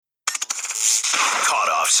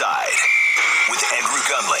Offside with Andrew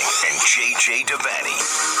Gunling and JJ Devaney.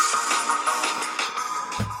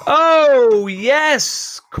 Oh,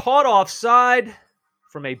 yes. Caught offside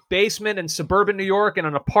from a basement in suburban New York and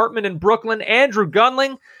an apartment in Brooklyn. Andrew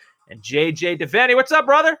Gunling and JJ Devaney. What's up,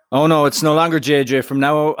 brother? Oh, no, it's no longer JJ. From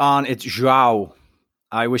now on, it's João.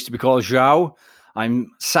 I wish to be called João. I'm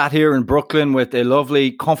sat here in Brooklyn with a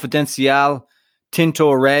lovely Confidencial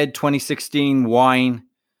Tinto Red 2016 wine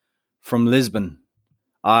from Lisbon.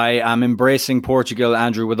 I am embracing Portugal,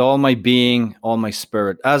 Andrew, with all my being, all my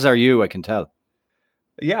spirit. As are you, I can tell.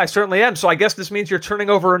 Yeah, I certainly am. So I guess this means you're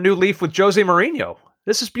turning over a new leaf with Jose Mourinho.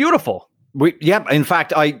 This is beautiful. In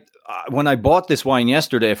fact, when I bought this wine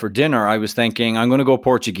yesterday for dinner, I was thinking I'm going to go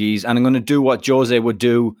Portuguese and I'm going to do what Jose would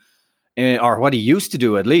do, or what he used to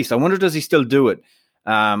do at least. I wonder, does he still do it?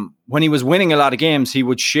 When he was winning a lot of games, he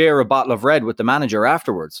would share a bottle of red with the manager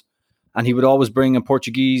afterwards. And he would always bring a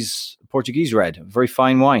Portuguese red, a very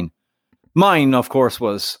fine wine. Mine, of course,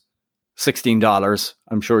 was $16.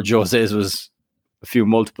 I'm sure Jose's was a few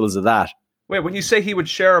multiples of that. Wait, when you say he would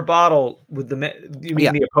share a bottle with you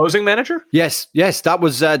mean the opposing manager? Yes, that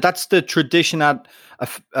was that's the tradition at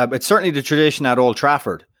it's certainly the tradition at Old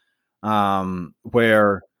Trafford,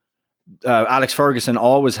 where Alex Ferguson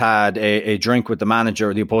always had a drink with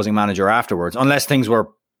the opposing manager afterwards, unless things were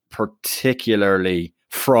particularly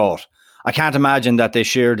fraught. I can't imagine that they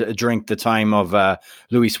shared a drink the time of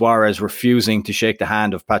Luis Suarez refusing to shake the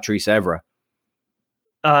hand of Patrice Evra.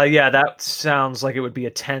 Yeah, that sounds like it would be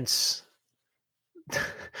a tense.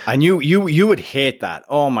 And you would hate that.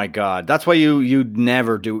 Oh my God, that's why you'd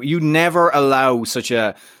never do. You never allow such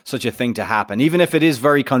a thing to happen, even if it is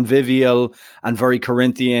very convivial and very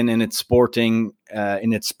Corinthian in its sportingness.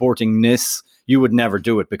 You would never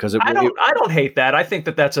do it because I don't hate that. I think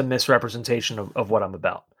that that's a misrepresentation of what I'm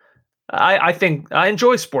about. I think I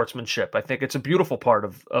enjoy sportsmanship. I think it's a beautiful part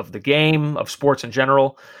of the game, of sports in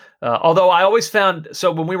general. Although I always found,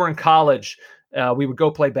 so when we were in college, we would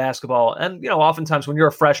go play basketball. And, oftentimes when you're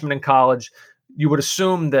a freshman in college, you would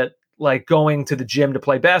assume that like going to the gym to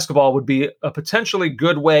play basketball would be a potentially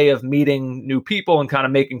good way of meeting new people and kind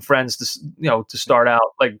of making friends to start out.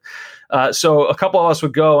 So a couple of us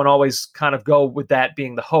would go and always kind of go with that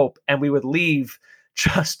being the hope. And we would leave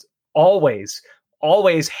just always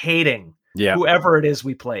hating whoever it is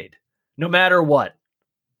we played, no matter what.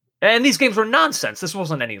 And these games were nonsense. This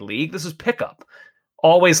wasn't any league. This is pickup.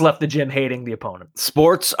 Always left the gym hating the opponent.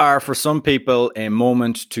 Sports are, for some people, a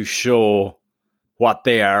moment to show what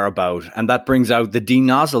they are about. And that brings out the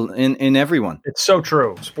D-nozzle in everyone. It's so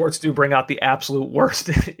true. Sports do bring out the absolute worst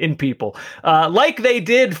in people. Like they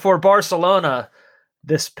did for Barcelona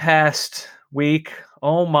this past week.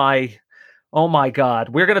 Oh my God.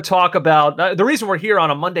 We're going to talk about the reason we're here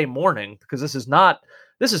on a Monday morning, because this is not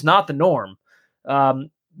the norm.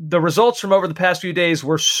 The results from over the past few days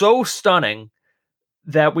were so stunning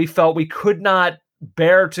that we felt we could not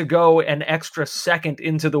bear to go an extra second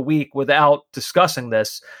into the week without discussing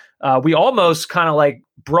this. We almost kind of like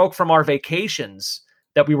broke from our vacations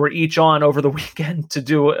that we were each on over the weekend to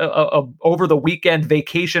do a over the weekend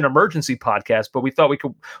vacation emergency podcast, but we thought we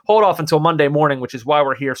could hold off until Monday morning, which is why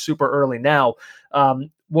we're here super early now.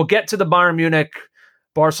 We'll get to the Bayern Munich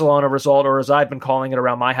Barcelona result, or as I've been calling it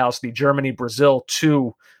around my house, the Germany-Brazil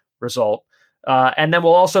 2 result. And then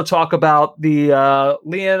we'll also talk about the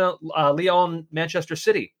Lyon-Manchester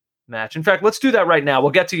City match. In fact, let's do that right now.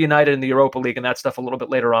 We'll get to United in the Europa League and that stuff a little bit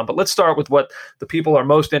later on. But let's start with what the people are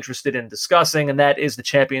most interested in discussing, and that is the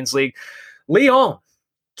Champions League. Lyon,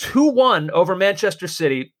 2-1 over Manchester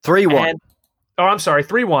City. 3-1. I'm sorry,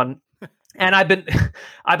 3-1. And I've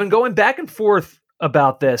been going back and forth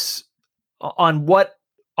about this on what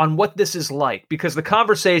this is like, because the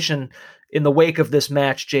conversation in the wake of this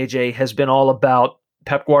match, JJ, has been all about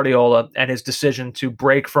Pep Guardiola and his decision to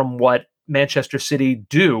break from what Manchester City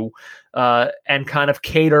do and kind of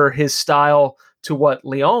cater his style to what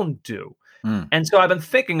Lyon do. And so I've been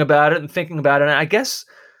thinking about it, and I guess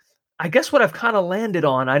what I've kind of landed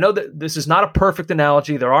on, I know that this is not a perfect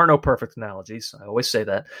analogy. There are no perfect analogies. I always say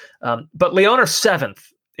that. But Lyon are 7th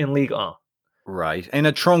in Ligue 1. Right. In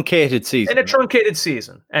a truncated season.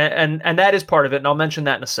 And that is part of it. And I'll mention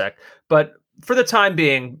that in a sec. But for the time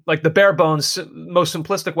being, like the bare bones, most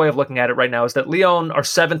simplistic way of looking at it right now is that Lyon are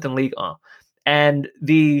 7th in Ligue 1. And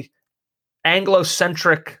the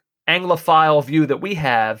Anglo-centric, Anglophile view that we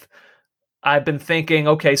have, I've been thinking,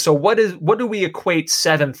 okay, so what do we equate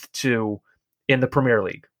 7th to in the Premier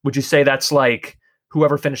League? Would you say that's like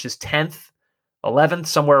whoever finishes 10th? 11th,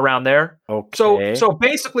 somewhere around there. Okay. So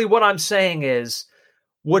basically what I'm saying is,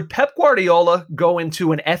 would Pep Guardiola go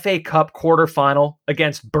into an FA Cup quarterfinal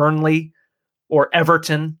against Burnley or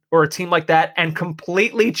Everton or a team like that and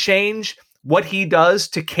completely change what he does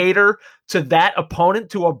to cater to that opponent,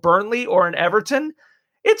 to a Burnley or an Everton,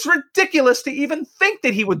 it's ridiculous to even think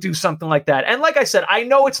that he would do something like that. And like I said, I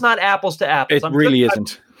know it's not apples to apples. It really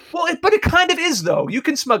isn't. But it kind of is, though. You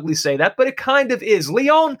can smugly say that, but it kind of is.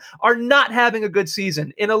 Lyon are not having a good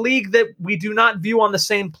season in a league that we do not view on the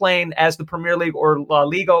same plane as the Premier League or La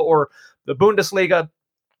Liga or the Bundesliga.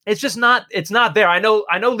 It's just not. It's not there. I know.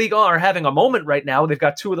 Ligue 1 are having a moment right now. They've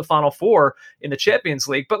got 2 of the final 4 in the Champions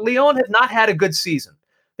League, but Lyon have not had a good season.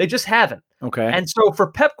 They just haven't. Okay. And so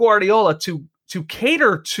for Pep Guardiola to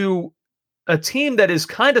cater to a team that is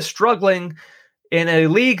kind of struggling in a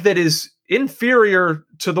league that is inferior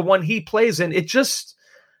to the one he plays in, it just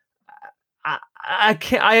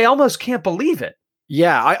I almost can't believe it.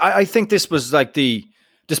 Yeah, I think this was like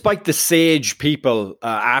despite the sage people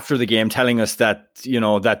after the game telling us that,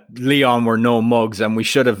 that Lyon were no mugs and we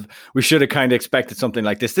should have kind of expected something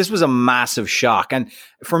like this. This was a massive shock. And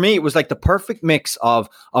for me, it was like the perfect mix of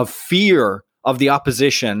fear of the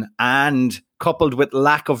opposition and coupled with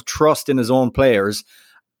lack of trust in his own players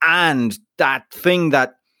and that thing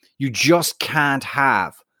that you just can't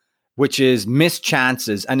have, which is missed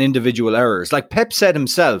chances and individual errors. Like Pep said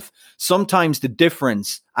himself, sometimes the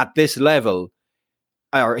difference at this level,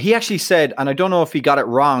 or he actually said, and I don't know if he got it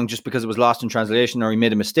wrong just because it was lost in translation or he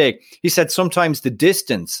made a mistake. He said sometimes the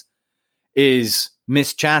distance is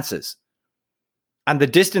missed chances. And the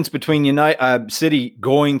distance between City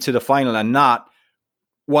going to the final and not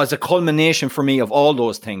was a culmination for me of all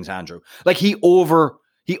those things, Andrew. Like he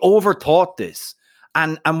overthought this.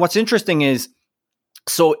 And what's interesting is,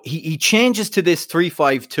 so he changes to this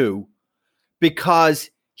 3-5-2 because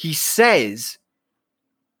he says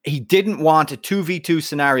he didn't want a 2v2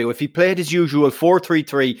 scenario. If he played his usual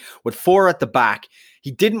 4-3-3 with 4 at the back,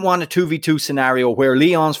 he didn't want a 2v2 scenario where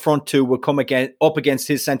Lyon's front 2 would come up against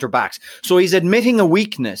his centre backs. So he's admitting a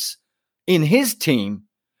weakness in his team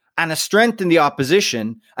and a strength in the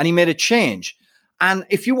opposition, and he made a change. And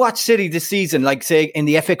if you watch City this season, like say in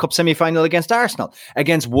the FA Cup semi-final against Arsenal,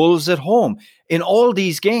 against Wolves at home, in all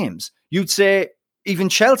these games, you'd say, even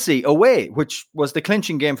Chelsea away, which was the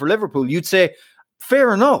clinching game for Liverpool, you'd say,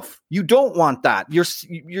 fair enough. You don't want that. Your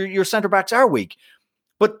centre-backs are weak.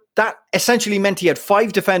 But that essentially meant he had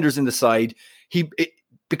 5 defenders in the side.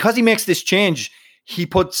 Because he makes this change, he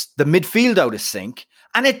puts the midfield out of sync,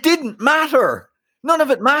 and it didn't matter. None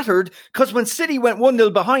of it mattered, because when City went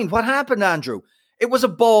 1-0 behind, what happened, Andrew? It was a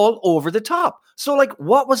ball over the top. So, like,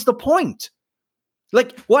 what was the point?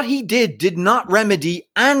 Like, what he did not remedy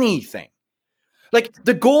anything. Like,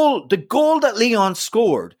 the goal that Lyon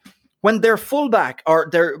scored, when their fullback or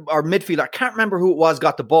their midfielder, I can't remember who it was,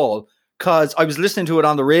 got the ball, because I was listening to it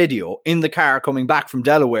on the radio in the car coming back from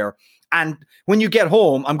Delaware. And when you get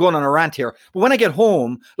home, I'm going on a rant here, but when I get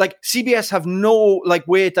home, like, CBS have no like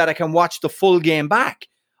way that I can watch the full game back.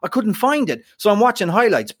 I couldn't find it. So I'm watching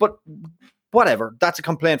highlights, but whatever. That's a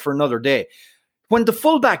complaint for another day. When the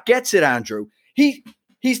fullback gets it, Andrew,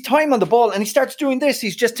 he's time on the ball and he starts doing this.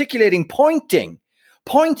 He's gesticulating, pointing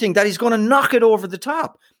that he's going to knock it over the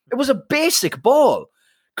top. It was a basic ball,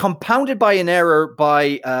 compounded by an error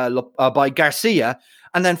by Garcia,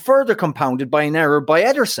 and then further compounded by an error by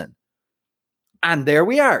Ederson. And there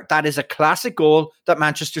we are. That is a classic goal that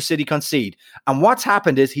Manchester City concede. And what's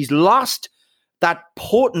happened is he's lost that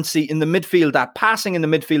potency in the midfield, that passing in the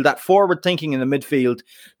midfield, that forward thinking in the midfield,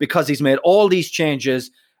 because he's made all these changes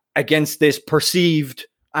against this perceived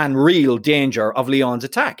and real danger of Lyon's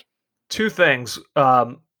attack. 2 things.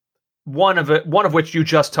 One of which you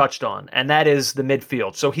just touched on, and that is the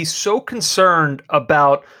midfield. So he's so concerned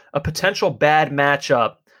about a potential bad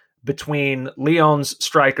matchup between Lyon's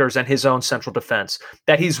strikers and his own central defense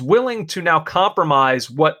that he's willing to now compromise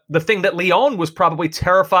the thing that Lyon was probably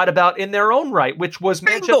terrified about in their own right, which was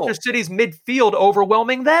Manchester City's midfield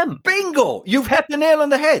overwhelming them. Bingo! You've hit the nail on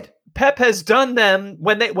the head. Pep has done them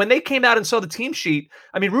when they came out and saw the team sheet.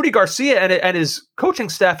 I mean, Rudy Garcia and his coaching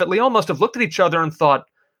staff at Lyon must have looked at each other and thought,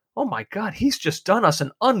 oh my God, he's just done us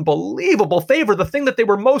an unbelievable favor. The thing that they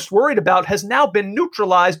were most worried about has now been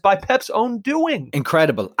neutralized by Pep's own doing.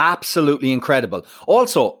 Incredible. Absolutely incredible.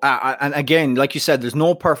 Also, and again, like you said, there's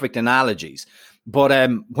no perfect analogies.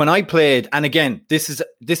 But when I played, and again, this is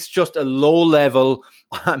just a low level.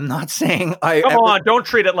 I'm not saying Come on, don't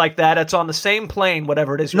treat it like that. It's on the same plane,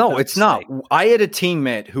 whatever it is. No, it's not. I had a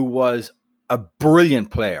teammate who was a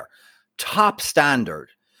brilliant player, top standard.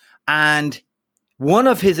 And one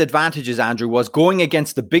of his advantages, Andrew, was going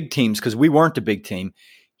against the big teams, because we weren't a big team.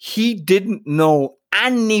 He didn't know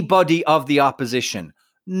anybody of the opposition.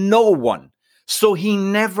 No one. So he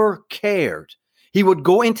never cared. He would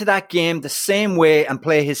go into that game the same way and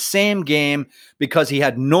play his same game because he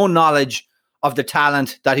had no knowledge of the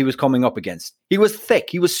talent that he was coming up against. He was thick.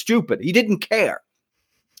 He was stupid. He didn't care.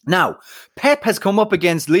 Now, Pep has come up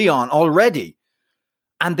against Lyon already,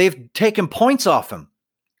 and they've taken points off him.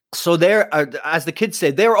 So they're, as the kids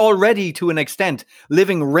say, they're already, to an extent,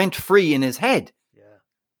 living rent-free in his head.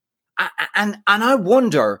 Yeah. And I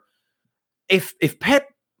wonder if Pep,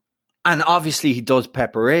 and obviously he does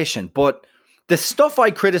preparation, but the stuff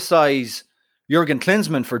I criticize Jurgen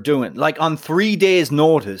Klinsmann for doing, like on 3 days'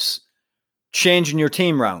 notice, changing your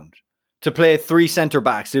team round to play 3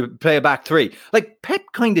 centre-backs, to play a back 3. Like, Pep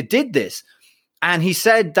kind of did this. And he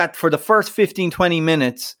said that for the first 15, 20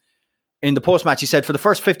 minutes, in the post-match, he said, for the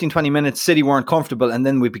first 15, 20 minutes, City weren't comfortable, and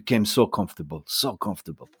then we became so comfortable.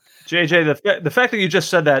 JJ, the fact that you just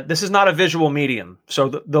said that, this is not a visual medium, so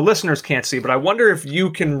the listeners can't see, but I wonder if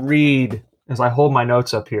you can read, as I hold my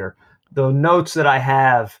notes up here, the notes that I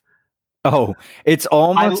have. Oh, it's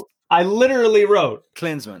almost... I literally wrote...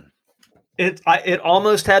 Klinsmann. It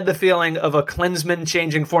almost had the feeling of a Klinsmann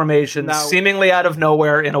changing formation, now, seemingly out of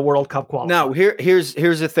nowhere in a World Cup qualifier. Now, here's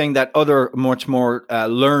the thing that other much more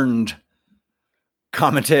learned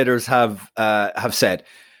commentators have said.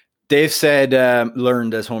 They've said,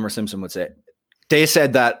 learned as Homer Simpson would say. They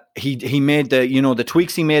said that he made the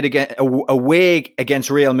tweaks he made away against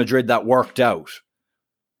Real Madrid that worked out.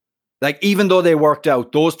 Like, even though they worked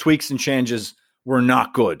out, those tweaks and changes were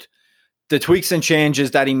not good. The tweaks and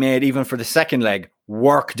changes that he made, even for the second leg,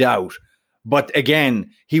 worked out. But again,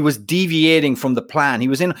 he was deviating from the plan. He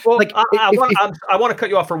was in. Well, like, I want to cut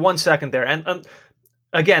you off for 1 second there. And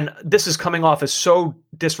again, this is coming off as so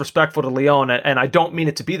disrespectful to Lyon, and I don't mean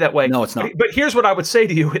it to be that way. No, it's not. But here's what I would say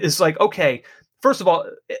to you is like, okay, first of all,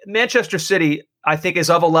 Manchester City, I think, is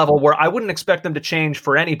of a level where I wouldn't expect them to change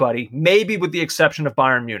for anybody, maybe with the exception of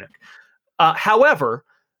Bayern Munich. However,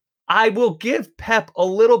 I will give Pep a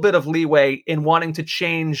little bit of leeway in wanting to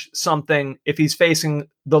change something if he's facing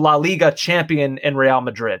the La Liga champion in Real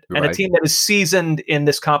Madrid and a team that is seasoned in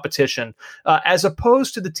this competition, as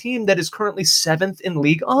opposed to the team that is currently 7th in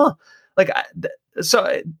Ligue 1.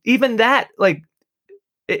 So even that, like,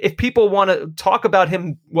 if people want to talk about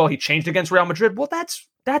him, well, he changed against Real Madrid. Well, that's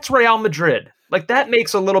Real Madrid. Like, that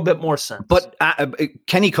makes a little bit more sense. But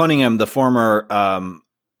Kenny Cunningham, the former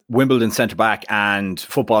Wimbledon centre-back and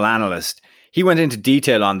football analyst, he went into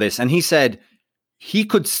detail on this, and he said he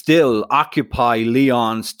could still occupy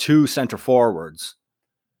Lyon's 2 centre-forwards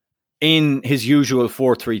in his usual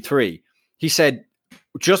 4-3-3. He said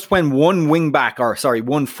just when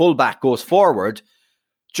one full-back goes forward,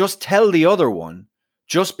 just tell the other one,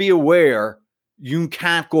 just be aware you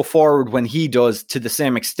can't go forward when he does to the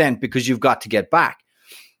same extent because you've got to get back.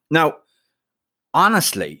 Now,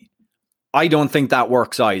 honestly, I don't think that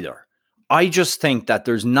works either. I just think that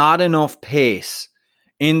there's not enough pace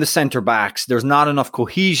in the centre-backs. There's not enough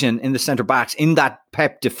cohesion in the centre-backs in that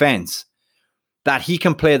Pep defence that he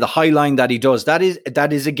can play the high line that he does. That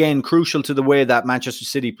is again, crucial to the way that Manchester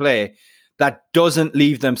City play. That doesn't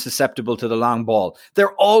leave them susceptible to the long ball.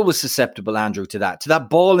 They're always susceptible, Andrew, to that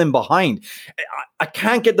ball in behind. I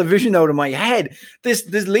can't get the vision out of my head. This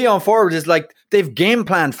Lyon forward is like, they've game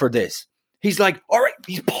planned for this. He's like, all right,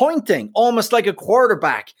 he's pointing almost like a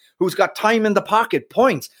quarterback who's got time in the pocket,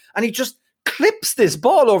 points, and he just clips this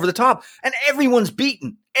ball over the top, and everyone's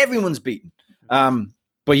beaten.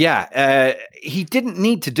 But yeah, he didn't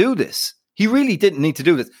need to do this. He really didn't need to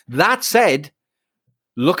do this. That said,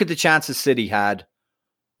 look at the chances City had.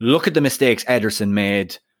 Look at the mistakes Ederson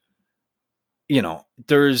made. You know,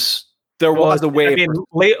 there was a way. I mean,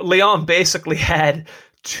 Lyon basically had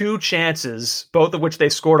 2 chances, both of which they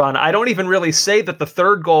scored on. I don't even really say that the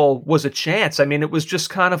third goal was a chance. I mean, it was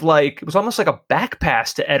just kind of like, it was almost like a back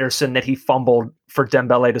pass to Ederson that he fumbled for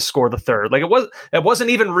Dembele to score the third. Like, it wasn't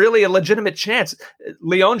even really a legitimate chance.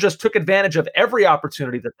 Lyon just took advantage of every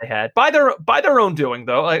opportunity that they had by their own doing,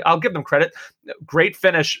 though. I'll give them credit. Great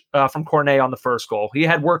finish from Cornet on the first goal. He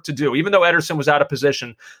had work to do, even though Ederson was out of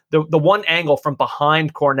position. The one angle from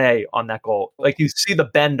behind Cornet on that goal, like, you see the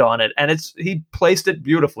bend on it, and he placed it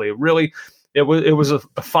beautifully. Really, it was a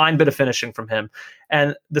fine bit of finishing from him.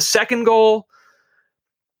 And the second goal,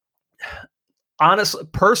 honestly,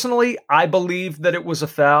 personally, I believe that it was a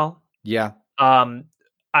foul. Yeah.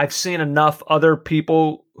 I've seen enough other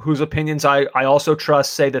people whose opinions I also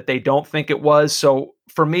trust say that they don't think it was. So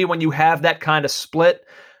for me, when you have that kind of split,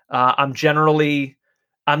 I'm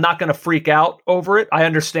not going to freak out over it. I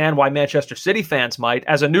understand why Manchester City fans might.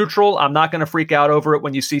 As a neutral, I'm not going to freak out over it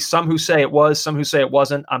when you see some who say it was, some who say it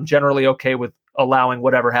wasn't. I'm generally okay with allowing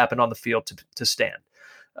whatever happened on the field to stand.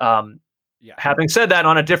 Yeah. Having said that,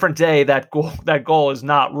 on a different day, that goal is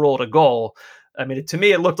not ruled a goal. I mean, to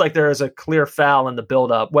me, it looked like there is a clear foul in the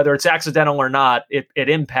buildup. Whether it's accidental or not, it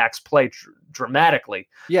impacts play dramatically.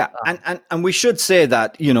 Yeah, and we should say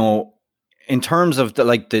that, in terms of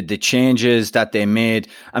the changes that they made.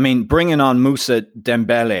 I mean, bringing on Moussa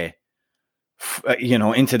Dembele,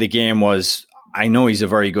 into the game was. I know he's a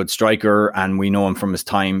very good striker, and we know him from his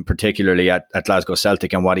time, particularly at Glasgow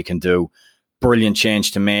Celtic, and what he can do. Brilliant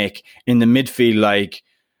change to make in the midfield.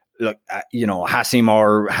 Hassim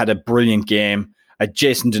had a brilliant game.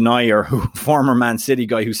 Jason Denier, former Man City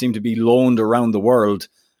guy who seemed to be loaned around the world,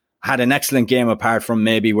 had an excellent game apart from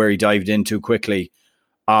maybe where he dived in too quickly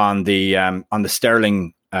on the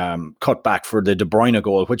Sterling cutback for the De Bruyne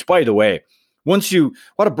goal, which, by the way,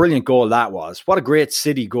 what a brilliant goal that was. What a great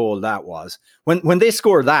City goal that was. When they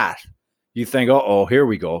score that, you think, oh, here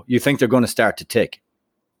we go. You think they're going to start to tick.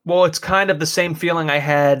 Well, it's kind of the same feeling I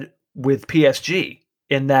had with PSG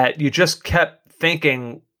in that you just kept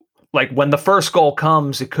thinking, like, when the first goal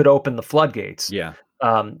comes, it could open the floodgates. Yeah.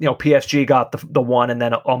 PSG got the one, and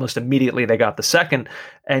then almost immediately they got the second.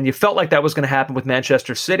 And you felt like that was going to happen with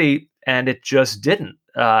Manchester City, and it just didn't.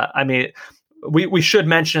 We should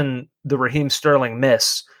mention the Raheem Sterling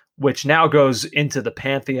miss, which now goes into the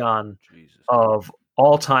pantheon of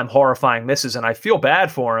all-time horrifying misses, and I feel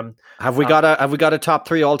bad for him. Have we got a top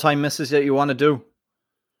 3 all-time misses that you want to do?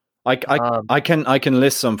 I can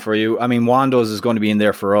list some for you. I mean, Wando's is going to be in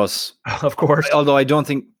there for us, of course. Although I don't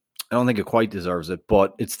think it quite deserves it,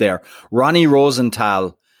 but it's there. Ronnie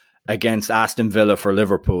Rosenthal against Aston Villa for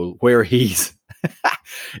Liverpool, where he's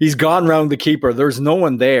gone round the keeper. There's no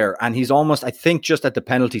one there, and he's almost, I think, just at the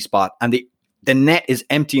penalty spot, and the net is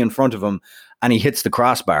empty in front of him, and he hits the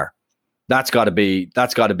crossbar. That's got to be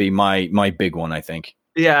my big one, I think.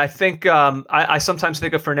 Yeah, I think I sometimes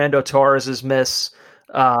think of Fernando Torres' miss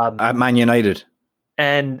at Man United,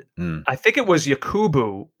 and I think it was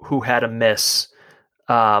Yakubu who had a miss.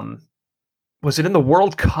 Was it in the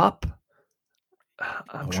World Cup?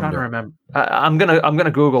 I'm trying to remember. I'm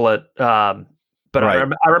gonna Google it. But right.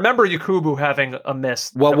 I remember Yakubu having a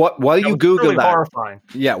miss. Well, while you Google really that, horrifying.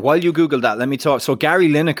 Yeah, while you Google that, let me talk. So Gary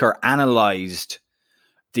Lineker analyzed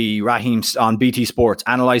the Raheem on BT Sports,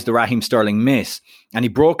 analyzed the Raheem Sterling miss, and he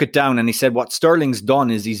broke it down, and he said what Sterling's done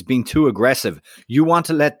is he's been too aggressive. You want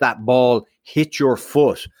to let that ball hit your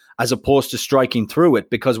foot as opposed to striking through it,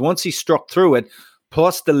 because once he struck through it,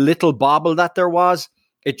 plus the little bobble that there was,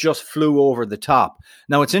 it just flew over the top.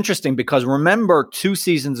 Now, it's interesting because remember 2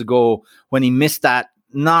 seasons ago when he missed that,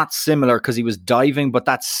 not similar because he was diving, but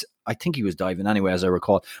I think he was diving anyway, as I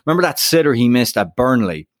recall. Remember that sitter he missed at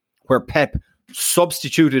Burnley where Pep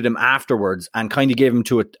substituted him afterwards and kind of gave him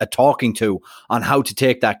to a talking to on how to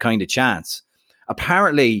take that kind of chance.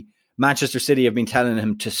 Apparently, Manchester City have been telling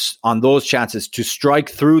him on those chances to strike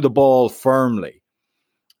through the ball firmly.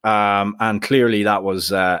 And clearly that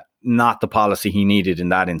was not the policy he needed in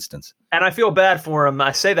that instance. And I feel bad for him.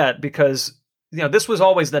 I say that because, this was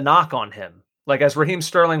always the knock on him. Like, as Raheem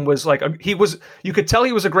Sterling was you could tell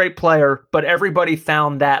he was a great player, but everybody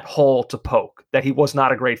found that hole to poke, that he was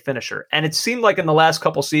not a great finisher. And it seemed like in the last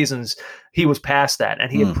couple seasons, he was past that,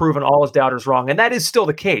 and he had proven all his doubters wrong. And that is still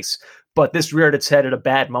the case. But this reared its head at a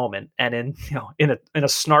bad moment. And in a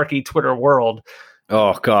snarky Twitter world.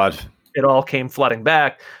 Oh, God. It all came flooding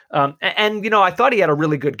back. And I thought he had a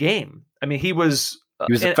really good game. I mean, he was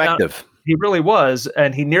effective. He really was.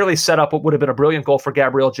 And he nearly set up what would have been a brilliant goal for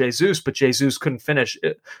Gabriel Jesus, but Jesus couldn't finish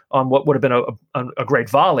on what would have been a great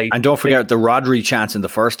volley. And don't forget the Rodri chance in the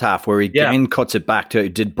first half where he again cuts it back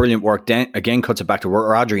did brilliant work, then again cuts it back to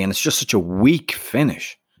Rodri, and it's just such a weak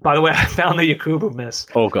finish. By the way, I found the Yakubu miss.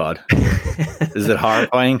 Oh, God. Is it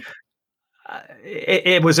horrifying?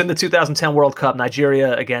 It was in the 2010 World Cup,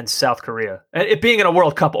 Nigeria against South Korea. It being in a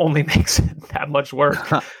World Cup only makes it that much worse.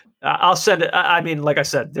 I'll send it. I mean, like I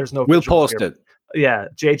said, there's no. We'll post it. Yeah,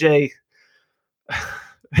 JJ.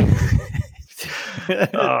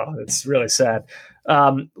 Oh, it's really sad.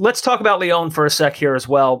 Let's talk about Lyon for a sec here as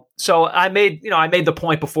well. So I made the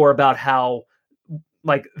point before about how,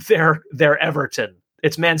 like, they're Everton.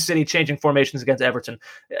 It's Man City changing formations against Everton.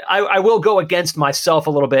 I will go against myself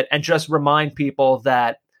a little bit and just remind people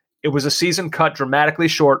that it was a season cut dramatically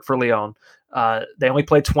short for Lyon. They only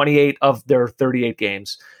played 28 of their 38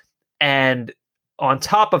 games. And on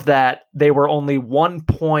top of that, they were only 1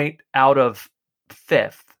 point out of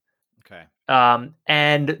fifth. Okay.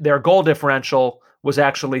 And their goal differential was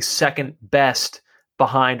actually second best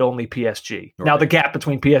behind only PSG. Right. Now, the gap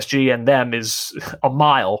between PSG and them is a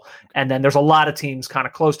mile, and then there's a lot of teams kind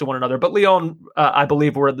of close to one another. But Lyon, I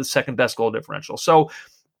believe, were the second best goal differential. So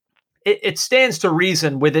it stands to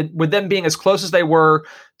reason with them being as close as they were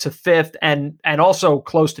to fifth and also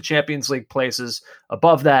close to Champions League places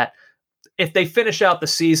above that. If they finish out the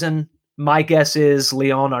season, my guess is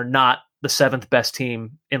Lyon are not the seventh best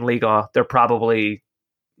team in Liga. They're probably,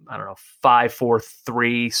 I don't know, 5, 4,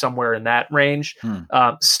 3, somewhere in that range.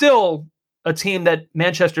 Still a team that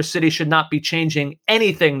Manchester City should not be changing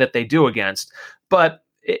anything that they do against. But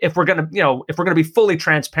if we're gonna be fully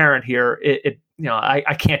transparent here,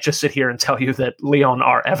 I can't just sit here and tell you that Lyon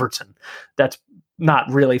are Everton. That's not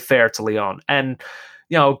really fair to Lyon. And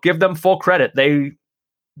give them full credit.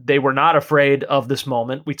 They were not afraid of this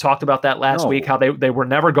moment. We talked about that last week, how they were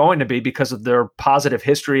never going to be because of their positive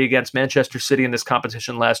history against Manchester City in this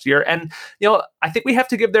competition last year. And, I think we have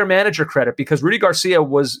to give their manager credit because Rudy Garcia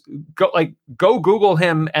was go Google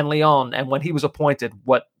him and Lyon. And when he was appointed,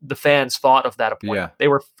 what the fans thought of that appointment, They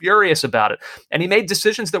were furious about it. And he made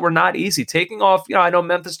decisions that were not easy. Taking off, I know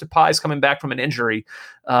Memphis Depay is coming back from an injury,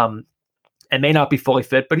 and may not be fully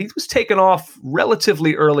fit, but he was taken off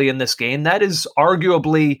relatively early in this game. That is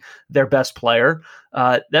arguably their best player.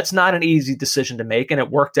 That's not an easy decision to make, and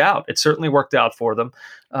it worked out. It certainly worked out for them.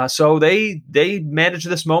 So they managed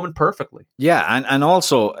this moment perfectly. Yeah, and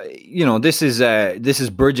also, this is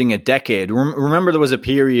bridging a decade. Remember, there was a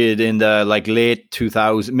period in the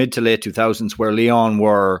mid to late 2000s where Lyon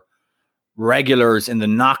were regulars in the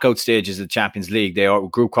knockout stages of the Champions League. They are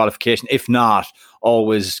group qualification, if not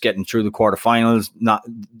always getting through the quarterfinals.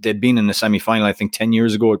 They'd been in the semi-final, I think, 10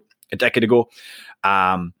 years ago, a decade ago.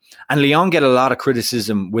 And Lyon get a lot of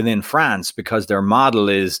criticism within France because their model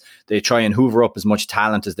is they try and hoover up as much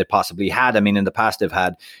talent as they possibly had. I mean, in the past, they've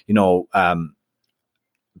had,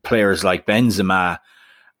 players like Benzema,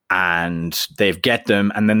 and they've get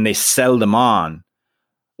them and then they sell them on.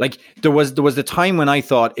 Like there was the time when I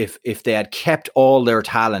thought if they had kept all their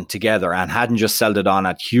talent together and hadn't just sold it on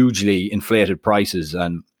at hugely inflated prices,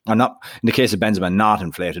 and not in the case of Benzema, not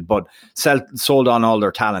inflated, but sold on all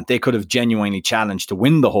their talent, they could have genuinely challenged to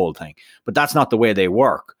win the whole thing. But that's not the way they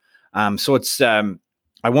work. So it's I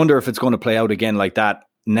wonder if it's going to play out again like that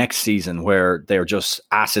next season, where they're just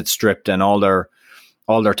asset stripped and all their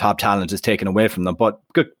top talent is taken away from them. But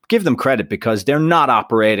give them credit because they're not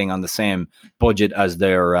operating on the same budget as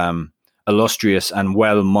their illustrious and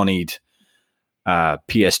well-moneyed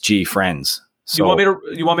PSG friends. So,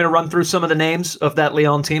 you want me to run through some of the names of that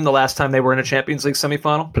Lyon team the last time they were in a Champions League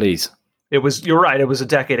semifinal? Please. You're right, it was a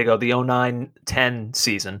decade ago, the 09-10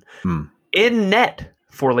 season. In net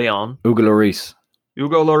for Lyon, Hugo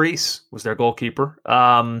Lloris was their goalkeeper.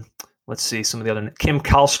 Let's see some of the other. Kim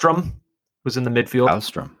Kallstrom was in the midfield.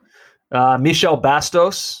 Michel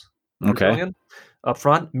Bastos, Brazilian, up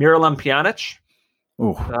front. Miralem Pjanic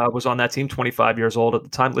was on that team, 25 years old at the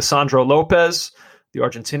time. Lisandro Lopez, the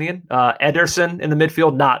Argentinian. Ederson in the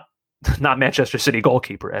midfield, not Manchester City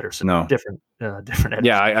goalkeeper Ederson. No. Different Ederson.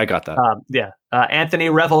 Yeah, I got that. Anthony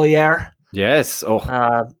Revelliere. Yes.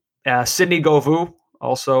 Sidney Govou,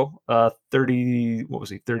 also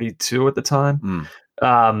 32 at the time.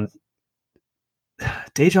 Dejan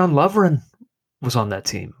Lovren was on that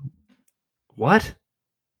team. What?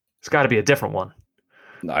 It's got to be a different one.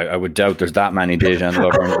 I would doubt there's that many Dejan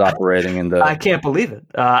Lovrens operating in the... I can't believe it.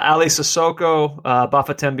 Ali Sissoko,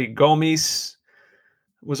 Bafatembi Gomis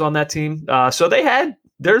was on that team. So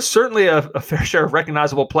there's certainly a fair share of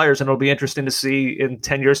recognizable players, and it'll be interesting to see in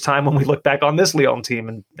 10 years' time when we look back on this Lyon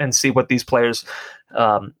team and see what these players,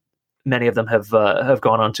 many of them have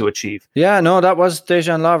gone on to achieve. Yeah, no, that was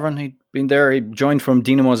Dejan Lovren. He'd been there. He joined from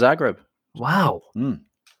Dinamo Zagreb. Wow.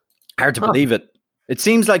 Hard to believe it. It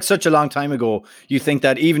seems like such a long time ago. You think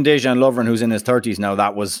that even Dejan Lovren, who's in his 30s now,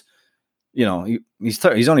 that was,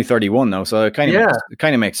 he's only 31 now, so it kind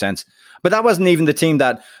of makes sense. But that wasn't even the team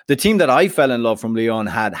that I fell in love from Lyon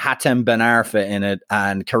had Hatem Ben Arfa in it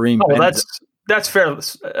and Karim. Oh, that's fairly.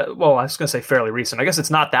 Well, I was going to say fairly recent. I guess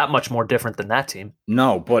it's not that much more different than that team.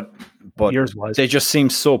 No, but years-wise, they just seem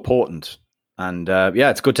so potent, and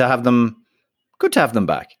it's good to have them. Good to have them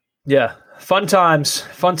back. Yeah. Fun times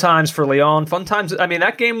for Lyon. Fun times. I mean,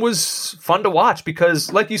 that game was fun to watch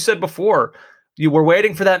because, like you said before, you were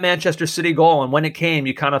waiting for that Manchester City goal, and when it came,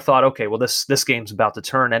 you kind of thought, okay, well, this game's about to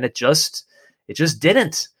turn, and it just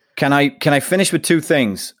didn't. Can I finish with two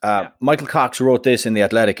things? Michael Cox wrote this in The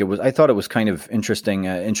Athletic. I thought it was kind of interesting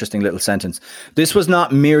little sentence. This was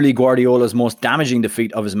not merely Guardiola's most damaging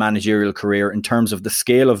defeat of his managerial career in terms of the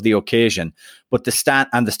scale of the occasion, but the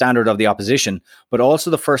standard of the opposition, but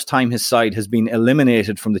also the first time his side has been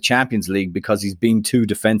eliminated from the Champions League because he's been too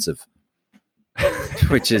defensive.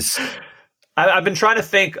 Which is I've been trying to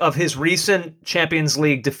think of his recent Champions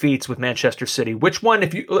League defeats with Manchester City. Which one,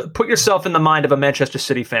 if you put yourself in the mind of a Manchester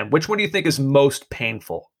City fan, which one do you think is most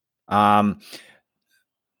painful? The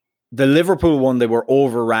Liverpool one, they were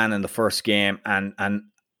overran in the first game, and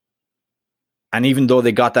even though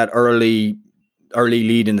they got that early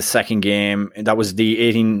lead in the second game, that was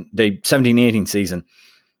the 17-18 season.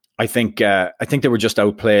 I think they were just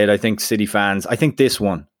outplayed. I think City fans. I think this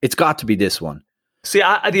one. It's got to be this one. See,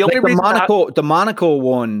 the only reason the Monaco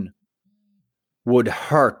one would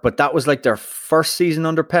hurt, but that was like their first season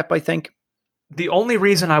under Pep, I think. The only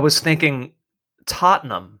reason I was thinking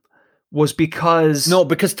Tottenham was because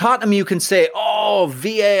Tottenham, you can say, oh,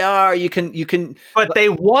 VAR, you can, but they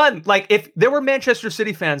won. Like, if there were Manchester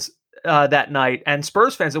City fans that night and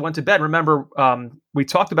Spurs fans that went to bed. Remember, we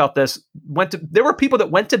talked about this. There were people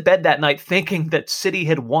that went to bed that night thinking that City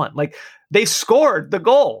had won. Like, they scored the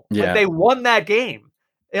goal. Yeah. Like, they won that game.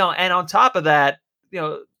 And on top of that,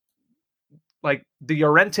 like the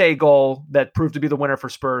Llorente goal that proved to be the winner for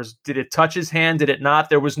Spurs. Did it touch his hand? Did it not?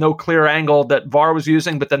 There was no clear angle that VAR was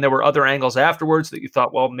using, but then there were other angles afterwards that you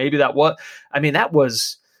thought, well, maybe that was. I mean, that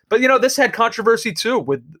was. But this had controversy too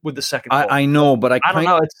with the second goal. I know, but I don't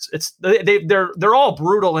know. They're all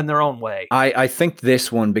brutal in their own way. I think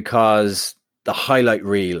this one, because the highlight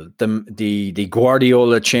reel, the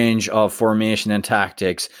Guardiola change of formation and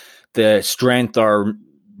tactics, the strength, or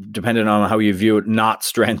depending on how you view it, not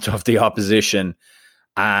strength of the opposition,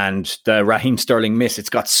 and the Raheem Sterling miss. It's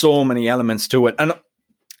got so many elements to it.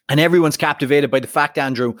 And everyone's captivated by the fact,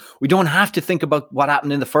 Andrew, we don't have to think about what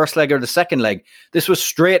happened in the first leg or the second leg. This was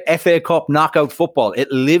straight FA Cup knockout football.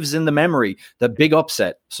 It lives in the memory, the big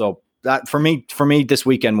upset. So that for me, this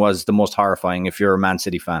weekend was the most horrifying if you're a Man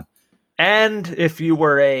City fan. And if you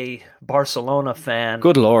were a Barcelona fan.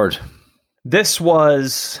 Good Lord. This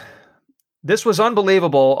was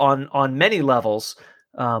unbelievable on many levels.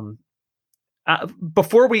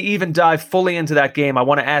 Before we even dive fully into that game, I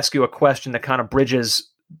want to ask you a question that kind of bridges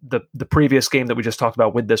the previous game that we just talked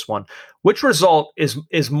about with this one. Which result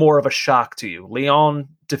is more of a shock to you? Lyon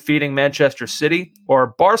defeating Manchester City,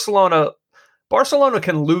 or Barcelona? Barcelona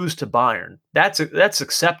can lose to Bayern. That's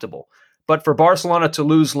acceptable. But for Barcelona to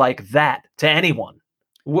lose like that to anyone,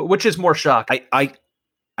 which is more shocking?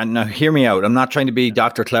 And now hear me out. I'm not trying to be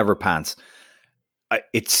Dr. Clever Pants.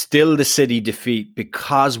 It's still the City defeat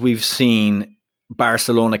because we've seen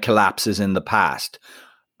Barcelona collapses in the past.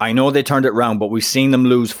 I know they turned it around, but we've seen them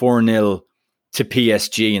lose 4-0 to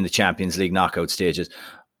PSG in the Champions League knockout stages,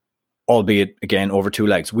 albeit, again, over two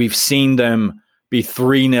legs. We've seen them be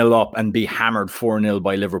 3-0 up and be hammered 4-0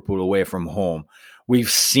 by Liverpool away from home. We've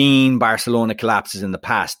seen Barcelona collapses in the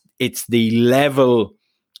past. It's the level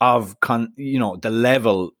of, the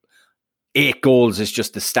level. 8 goals is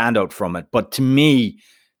just the standout from it. But to me,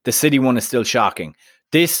 the City one is still shocking.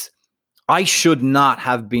 I should not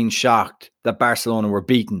have been shocked that Barcelona were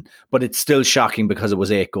beaten, but it's still shocking because it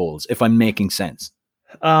was 8 goals, if I'm making sense.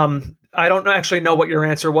 I don't actually know what your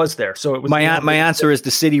answer was there. So it was my answer is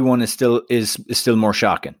the City one is still more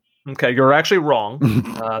shocking. Okay, you're actually wrong.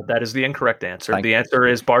 That is the incorrect answer. The answer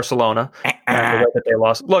is Barcelona. And the way that they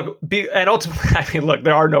lost. Look, and ultimately,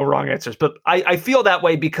 there are no wrong answers, but I feel that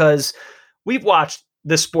way because we've watched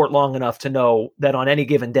this sport long enough to know that on any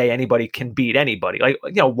given day, anybody can beat anybody. Like,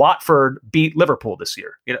 Watford beat Liverpool this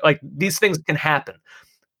year. These things can happen.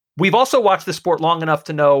 We've also watched the sport long enough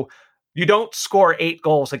to know you don't score 8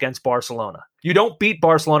 goals against Barcelona. You don't beat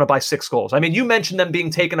Barcelona by 6 goals. I mean, you mentioned them being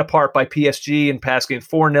taken apart by PSG and past game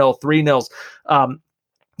 4-0, 3-0.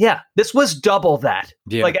 Yeah, this was double that.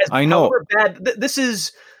 Yeah, I know. Bad, this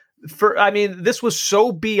was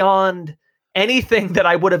so beyond anything that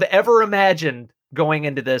I would have ever imagined going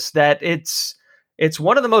into this, that it's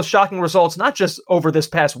one of the most shocking results, not just over this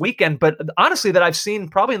past weekend, but honestly that I've seen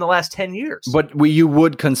probably in the last 10 years. But you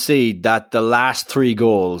would concede that the last 3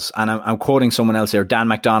 goals, and I'm quoting someone else here, Dan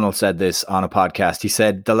McDonald said this on a podcast. He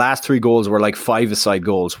said the last 3 goals were like 5-a-side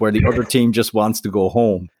goals where the other team just wants to go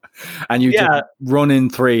home. And you just run in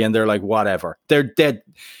 3 and they're like, whatever. They're dead.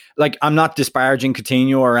 Like, I'm not disparaging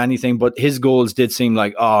Coutinho or anything, but his goals did seem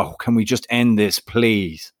like, oh, can we just end this,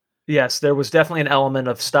 please? Yes, there was definitely an element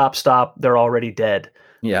of stop, they're already dead.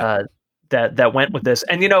 Yeah. That went with this.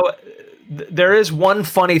 And, there is one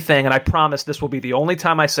funny thing, and I promise this will be the only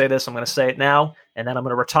time I say this. I'm going to say it now, and then I'm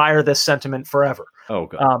going to retire this sentiment forever. Oh,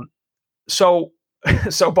 God. So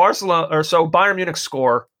Bayern Munich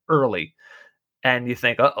score early, and you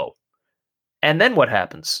think, uh-oh. And then what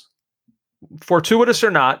happens? Fortuitous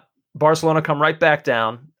or not, Barcelona come right back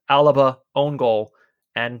down. Alaba, own goal.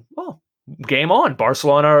 And, game on.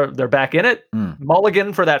 Barcelona, they're back in it.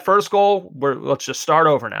 Mulligan for that first goal. Let's just start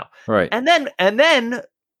over now. Right. And then,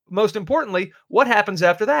 most importantly, what happens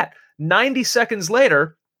after that? 90 seconds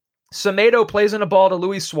later, Semedo plays in a ball to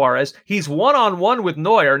Luis Suarez. He's one-on-one with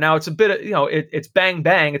Neuer. Now it's a bit of, it's bang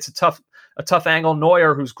bang. It's a tough angle.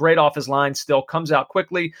 Neuer, who's great off his line, still comes out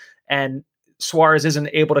quickly, and Suarez isn't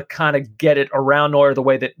able to kind of get it around Neuer the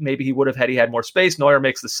way that maybe he would have had he had more space. Neuer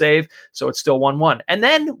makes the save, so it's still 1-1. And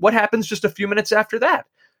then what happens just a few minutes after that?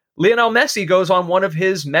 Lionel Messi goes on one of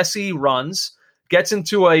his messy runs, gets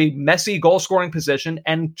into a messy goal-scoring position,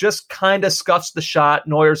 and just kind of scuffs the shot.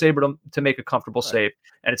 Neuer's able to make a comfortable save,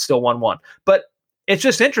 and it's still 1-1. But it's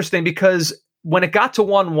just interesting because when it got to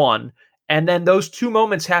 1-1, and then those two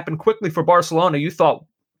moments happened quickly for Barcelona, you thought,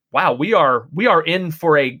 wow, we are in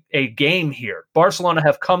for a game here. Barcelona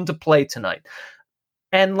have come to play tonight.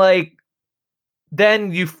 And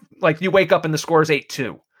then you wake up and the score is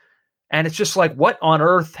 8-2. And it's just like, what on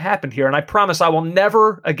earth happened here? And I promise I will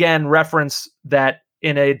never again reference that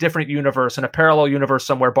in a different universe, in a parallel universe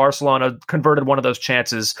somewhere, Barcelona converted one of those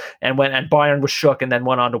chances and Bayern was shook and then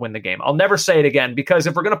went on to win the game. I'll never say it again, because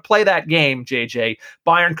if we're going to play that game, JJ,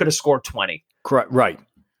 Bayern could have scored 20. Correct. Right.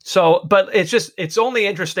 So, but it's only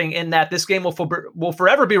interesting in that this game will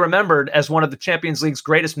forever be remembered as one of the Champions League's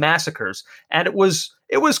greatest massacres. And it was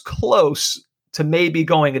close to maybe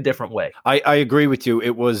going a different way. I agree with you.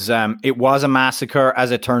 It was a massacre. As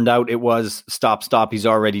it turned out, it was stop, he's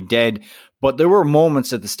already dead. But there were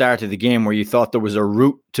moments at the start of the game where you thought there was a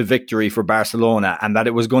route to victory for Barcelona and that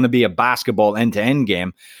it was going to be a basketball end-to-end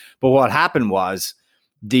game. But what happened was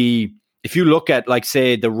if you look at, like,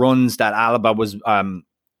 say, the runs that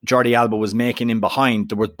Jordi Alba was making in behind,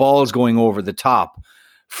 there were balls going over the top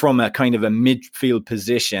from a kind of a midfield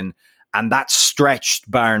position, and that stretched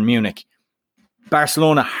Bayern Munich.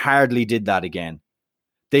 Barcelona hardly did that again.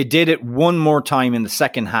 They did it one more time in the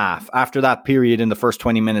second half. After that period in the first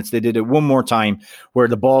 20 minutes, they did it one more time where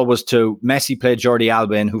the ball was to Messi, played Jordi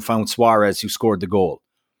Alba in, who found Suarez, who scored the goal.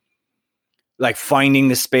 Like, finding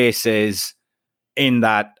the spaces in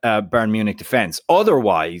that Bayern Munich defense.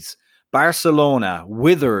 Otherwise, Barcelona,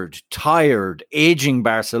 withered, tired, aging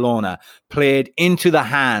Barcelona, played into the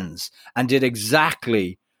hands and did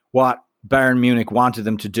exactly what Bayern Munich wanted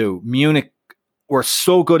them to do. Munich were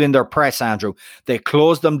so good in their press, Andrew. They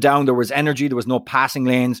closed them down. There was energy. There was no passing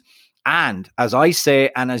lanes. And as I say,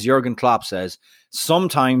 and as Jurgen Klopp says,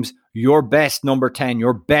 sometimes your best number 10,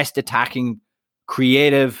 your best attacking,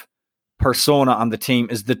 creative persona on the team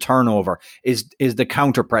is the turnover, is the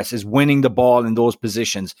counter press, is winning the ball in those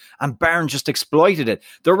positions. And Bayern just exploited it.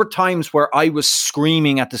 There were times where I was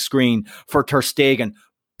screaming at the screen for Ter Stegen,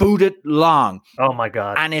 boot it long. Oh my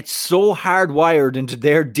God. And it's so hardwired into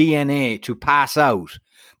their DNA to pass out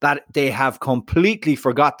that they have completely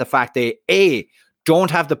forgot the fact they, A, don't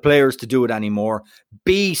have the players to do it anymore.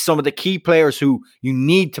 B, some of the key players who you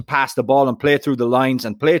need to pass the ball and play through the lines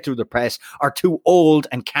and play through the press are too old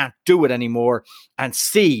and can't do it anymore. And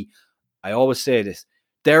C, I always say this,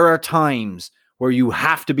 there are times where you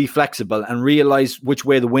have to be flexible and realize which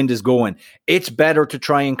way the wind is going. It's better to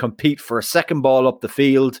try and compete for a second ball up the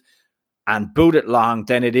field and boot it long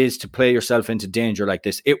than it is to play yourself into danger like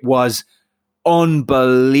this. It was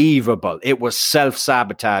unbelievable. It was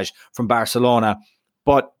self-sabotage from Barcelona.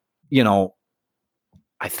 But,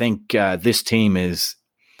 I think this team it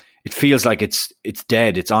feels like it's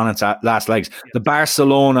dead. It's on its last legs. The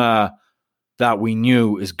Barcelona that we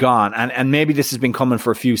knew is gone. And maybe this has been coming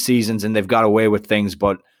for a few seasons and they've got away with things,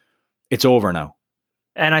 but it's over now.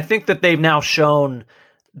 And I think that they've now shown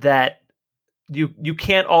that you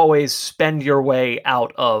can't always spend your way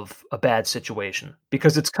out of a bad situation,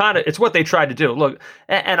 because it's what they tried to do. Look,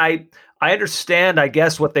 and I understand, I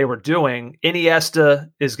guess, what they were doing. Iniesta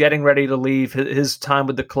is getting ready to leave. His time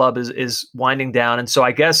with the club is winding down. And so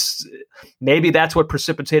I guess maybe that's what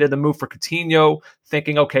precipitated the move for Coutinho,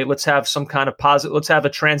 thinking, okay, let's have some kind of positive, let's have a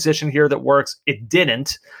transition here that works. It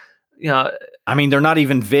didn't. I mean, they're not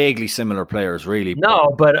even vaguely similar players, really.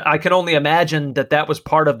 No, but I can only imagine that was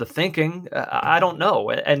part of the thinking. I don't know.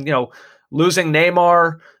 And, losing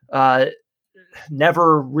Neymar,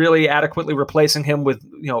 never really adequately replacing him with,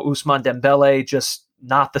 Ousmane Dembele, just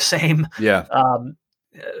not the same. Yeah.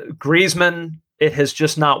 Griezmann, it has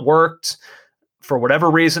just not worked for whatever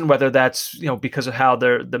reason, whether that's, because of how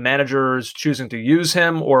the manager is choosing to use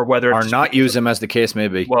him, or whether or not use him, as the case may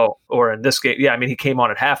be. Well, or in this game, yeah, I mean, he came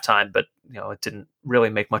on at halftime, but it didn't really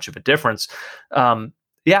make much of a difference. I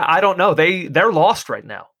don't know. They're lost right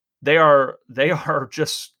now. They are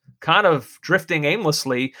just kind of drifting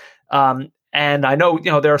aimlessly. And I know,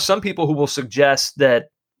 there are some people who will suggest that,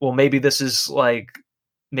 well, maybe this is like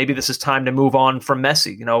maybe this is time to move on from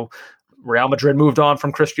Messi. Real Madrid moved on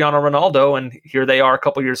from Cristiano Ronaldo, and here they are a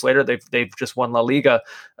couple years later. They've just won La Liga.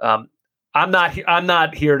 I'm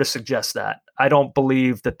not here to suggest that. I don't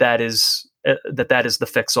believe that is the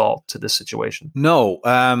fix all to this situation. No,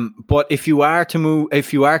 but if you are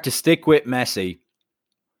to stick with Messi,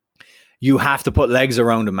 you have to put legs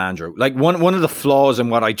around him, Andrew. Like one of the flaws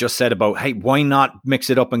in what I just said about, hey, why not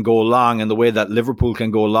mix it up and go long in the way that Liverpool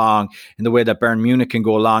can go long, in the way that Bayern Munich can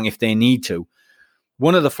go long if they need to.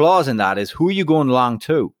 One of the flaws in that is, who are you going long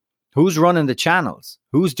to? Who's running the channels?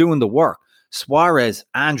 Who's doing the work? Suarez,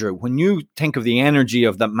 Andrew, when you think of the energy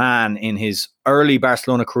of that man in his early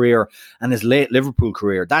Barcelona career and his late Liverpool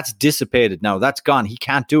career, that's dissipated now. That's gone. He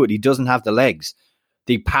can't do it. He doesn't have the legs.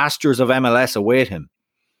 The pastures of MLS await him.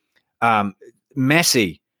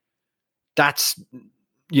 Messi, that's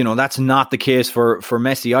not the case for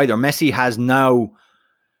Messi either. Messi has now,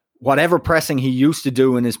 whatever pressing he used to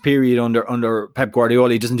do in his period under Pep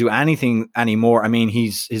Guardiola, he doesn't do anything anymore. I mean,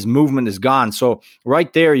 his movement is gone. So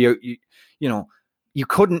right there, you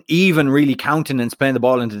couldn't even really countenance playing the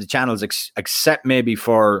ball into the channels, except maybe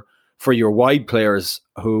for your wide players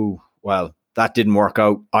who, well, that didn't work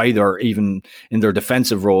out either. Even in their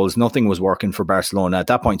defensive roles, nothing was working for Barcelona at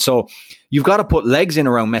that point. So you've got to put legs in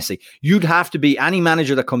around Messi. You'd have to be, any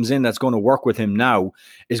manager that comes in that's going to work with him now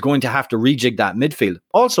is going to have to rejig that midfield.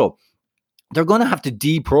 Also, they're going to have to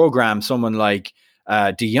deprogram someone like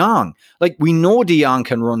De Jong. Like, we know De Jong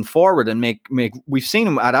can run forward and make. We've seen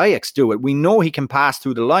him at Ajax do it. We know he can pass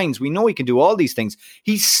through the lines. We know he can do all these things.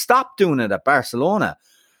 He stopped doing it at Barcelona.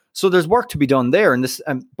 So there's work to be done there. And this,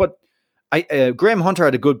 but Graham Hunter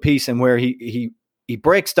had a good piece in where he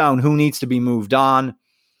breaks down who needs to be moved on.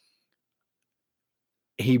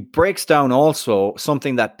 He breaks down also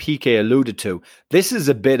something that Piqué alluded to. This is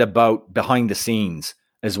a bit about behind the scenes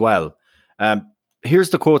as well.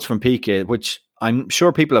 Here's the quotes from Piqué, which I'm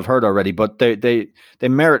sure people have heard already, but they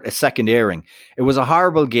merit a second airing. It was a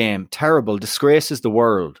horrible game, terrible. Disgrace is the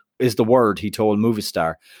word, he told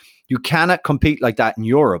Movistar. You cannot compete like that in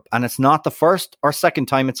Europe, and it's not the first or second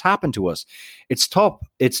time it's happened to us. It's tough,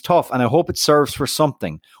 and I hope it serves for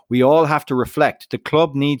something. We all have to reflect. The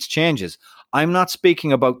club needs changes. I'm not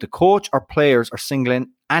speaking about the coach or players or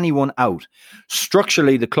singling anyone out.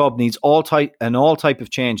 Structurally, the club needs all type of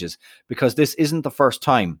changes, because this isn't the first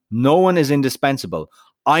time. No one is indispensable.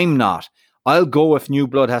 I'm not. I'll go if new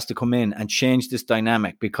blood has to come in and change this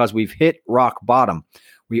dynamic, because we've hit rock bottom.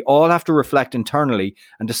 We all have to reflect internally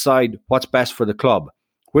and decide what's best for the club,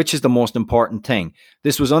 which is the most important thing.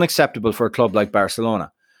 This was unacceptable for a club like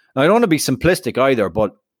Barcelona. Now, I don't want to be simplistic either,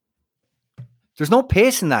 but there's no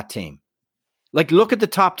pace in that team. Like, look at the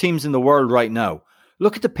top teams in the world right now.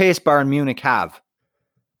 Look at the pace Bayern Munich have.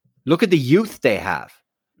 Look at the youth they have.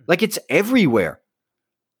 Like, it's everywhere.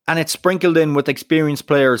 And it's sprinkled in with experienced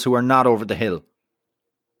players who are not over the hill.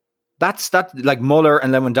 That's like Muller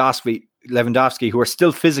and Lewandowski, who are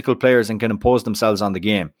still physical players and can impose themselves on the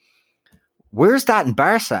game. Where's that in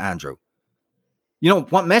Barca, Andrew?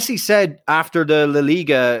 What Messi said after the La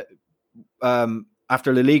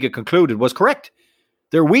Liga concluded was correct.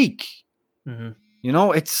 They're weak. Mm-hmm.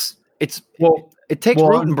 It takes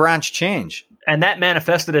root and branch change. And that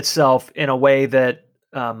manifested itself in a way that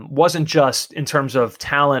wasn't just in terms of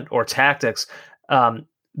talent or tactics.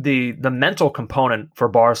 The mental component for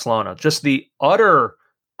Barcelona, just the utter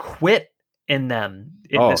quit in them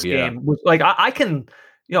in this game. Like, I can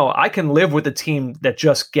live with a team that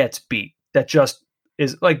just gets beat, that just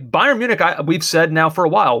is like Bayern Munich. We've said now for a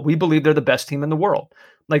while, we believe they're the best team in the world.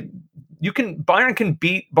 Like, Bayern can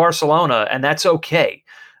beat Barcelona, and that's okay.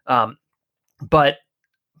 But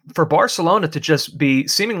for Barcelona to just be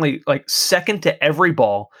seemingly like second to every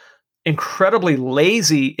ball, incredibly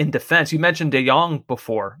lazy in defense. You mentioned De Jong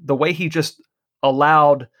before. The way he just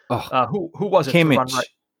allowed who was it Kimmich. To run right?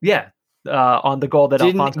 Yeah, on the goal that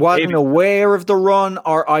wasn't aware of the run,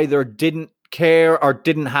 or either didn't care or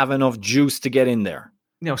didn't have enough juice to get in there.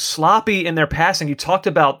 Sloppy in their passing. You talked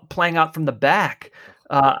about playing out from the back.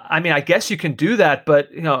 I guess you can do that, but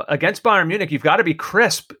against Bayern Munich, you've got to be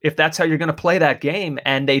crisp if that's how you're going to play that game.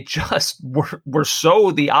 And they just were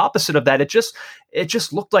so the opposite of that. It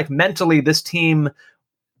just looked like mentally this team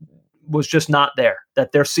was just not there.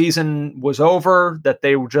 That their season was over. That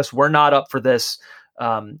they were not up for this.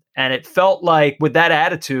 And it felt like with that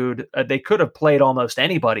attitude, they could have played almost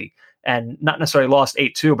anybody and not necessarily lost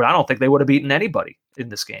 8-2. But I don't think they would have beaten anybody in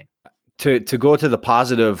this game. To go to the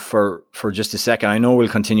positive for just a second, I know we'll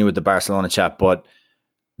continue with the Barcelona chat, but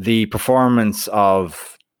the performance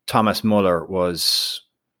of Thomas Muller was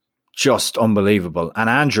just unbelievable. And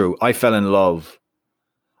Andrew, I fell in love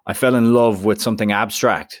I fell in love with something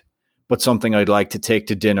abstract, but something I'd like to take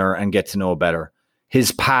to dinner and get to know better.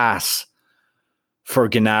 His pass for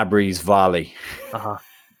Gnabry's volley. Uh-huh.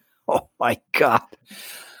 Oh my God.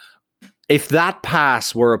 If that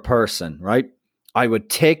pass were a person, right? I would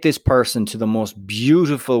take this person to the most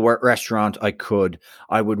beautiful restaurant I could.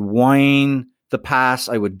 I would wine the pass.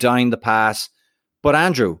 I would dine the pass. But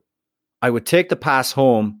Andrew, I would take the pass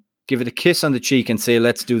home, give it a kiss on the cheek and say,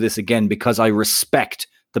 let's do this again because I respect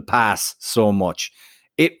the pass so much.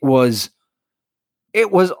 It was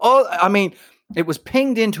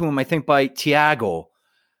pinged into him, I think, by Thiago.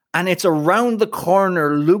 And it's around the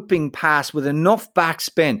corner looping pass with enough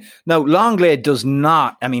backspin. Now, Longley does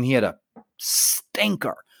not. I mean, he had a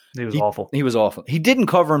stinker. He was awful. He was awful. He didn't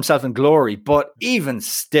cover himself in glory, but even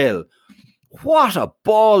still, what a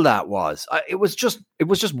ball that was. It was just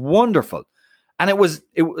wonderful. And it was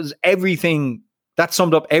everything that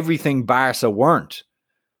summed up everything Barca weren't.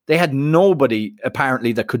 They had nobody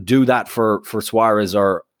apparently that could do that for Suarez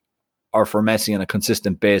or for Messi on a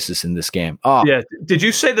consistent basis in this game. Oh. Yeah. Did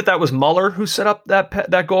you say that was Muller who set up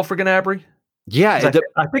that goal for Gnabry? Yeah.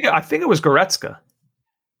 I think it was Goretzka.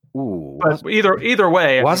 Ooh. But either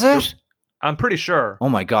way. Was it? I'm pretty sure. Oh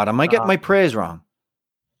my God. Am I getting my praise wrong?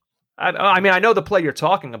 I mean, I know the play you're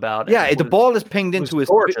talking about. Yeah, the ball is pinged into his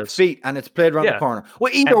feet and it's played around the corner.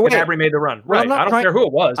 Well, either way. Gnabry made the run. Right. I don't care who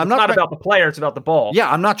it was. It's not about the player. It's about the ball. Yeah,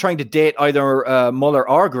 I'm not trying to date either Muller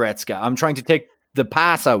or Goretzka. I'm trying to take the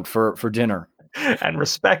pass out for dinner. And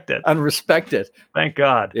respect it. Thank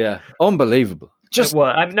God. Yeah. Unbelievable.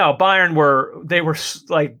 Bayern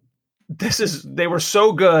they were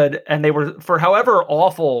so good, and they were, for however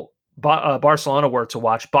awful Barcelona were to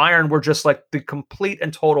watch, Bayern were just like the complete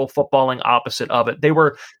and total footballing opposite of it. They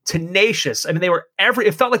were tenacious. I mean,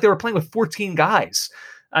 it felt like they were playing with 14 guys.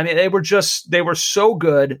 I mean, they were so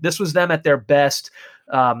good. This was them at their best.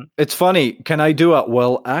 It's funny. Can I do it?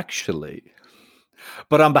 Well, actually,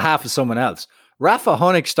 but on behalf of someone else, Rafa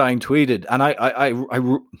Honigstein tweeted, and I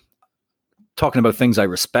talking about things I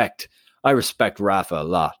respect. I respect Rafa a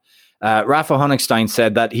lot. Rafa Honigstein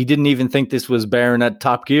said that he didn't even think this was Bayern at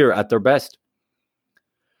top gear at their best.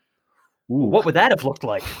 Ooh. What would that have looked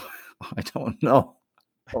like? I don't know.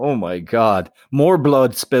 Oh my God. More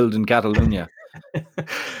blood spilled in Catalonia.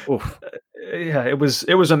 Yeah, it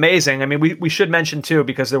was amazing. I mean, we should mention too,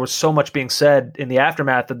 because there was so much being said in the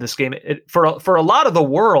aftermath of this game. For a lot of the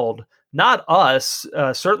world, not us,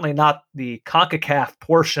 certainly not the CONCACAF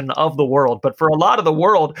portion of the world, but for a lot of the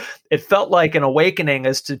world, it felt like an awakening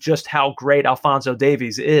as to just how great Alphonso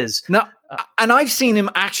Davies is. Now, and I've seen him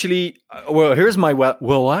actually. Well, here's my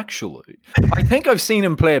actually, I think I've seen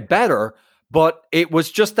him play better, but it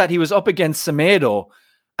was just that he was up against Semedo,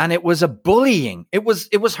 and it was a bullying. It was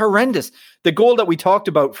horrendous. The goal that we talked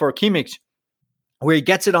about for Kimmich, where he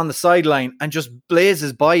gets it on the sideline and just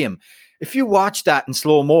blazes by him. If you watch that in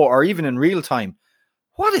slow-mo or even in real time,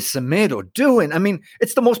 what is Semedo doing? I mean,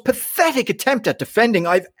 it's the most pathetic attempt at defending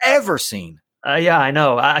I've ever seen. Yeah, I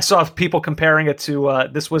know. I saw people comparing it to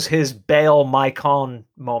this was his Bale Maicon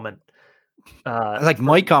moment. Like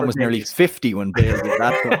Maicon was nearly 50 when Bale did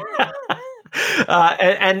that.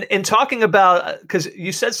 And in talking about, because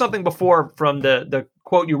you said something before from the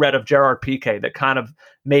quote you read of Gerard Piqué that kind of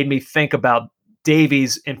made me think about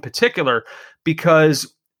Davies in particular,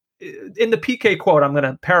 because in the Piqué quote, I'm going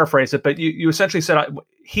to paraphrase it, but you essentially said,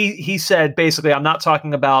 he said, basically, I'm not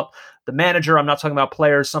talking about the manager, I'm not talking about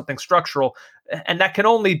players, something structural. And that can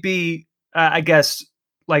only be, I guess,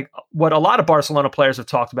 like what a lot of Barcelona players have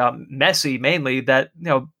talked about, Messi mainly, that,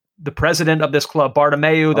 the president of this club,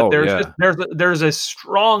 Bartomeu, that there's a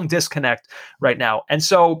strong disconnect right now. And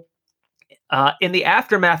so in the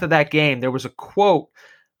aftermath of that game, there was a quote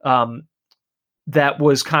that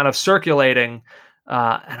was kind of circulating,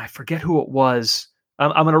 and I forget who it was.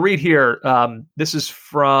 I'm going to read here. This is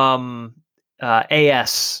from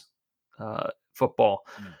AS football.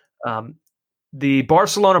 The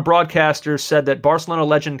Barcelona broadcaster said that Barcelona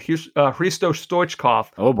legend Hristo Stoichkov,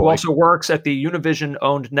 who also works at the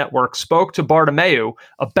Univision-owned network, spoke to Bartomeu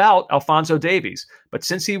about Alphonso Davies. But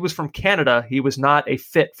since he was from Canada, he was not a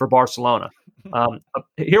fit for Barcelona.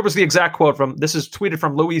 Here was the exact quote this is tweeted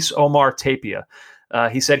from Luis Omar Tapia.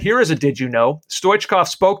 He said, "Here is a did you know? Stoichkov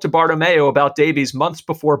spoke to Bartomeu about Davies months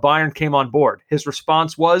before Bayern came on board. His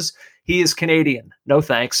response was, he is Canadian. No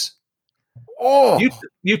thanks." Oh,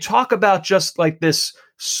 you talk about just like this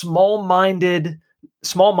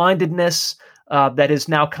small-mindedness that is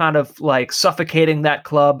now kind of like suffocating that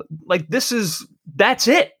club. Like that's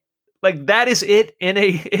it. Like that is it in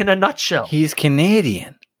a nutshell. He's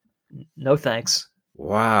Canadian. No thanks.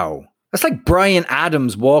 Wow. That's like Brian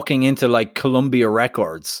Adams walking into like Columbia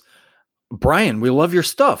Records. Brian, we love your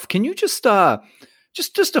stuff. Can you just a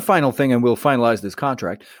final thing and we'll finalize this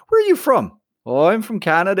contract. Where are you from? Oh, I'm from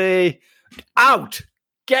Canada. Out.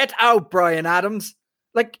 Get out, Brian Adams.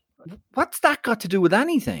 Like, what's that got to do with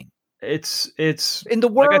anything? It's in the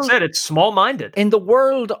world, like I said, it's small-minded. In the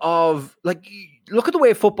world of, like, look at the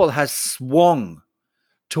way football has swung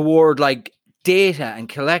toward like data and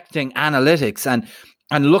collecting analytics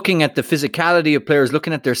and looking at the physicality of players,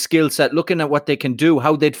 looking at their skill set, looking at what they can do,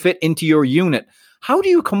 how they'd fit into your unit. How do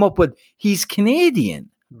you come up with he's Canadian?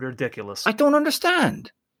 Ridiculous. I don't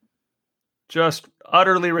understand. Just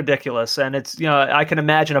utterly ridiculous. And it's, I can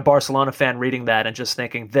imagine a Barcelona fan reading that and just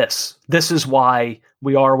thinking, this is why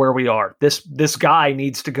we are where we are. This guy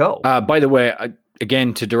needs to go. By the way,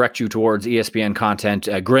 again, to direct you towards ESPN content,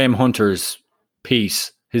 Graham Hunter's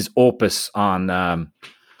piece, his opus on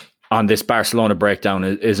this Barcelona breakdown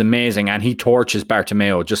is amazing. And he torches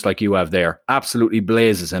Bartomeu just like you have there. Absolutely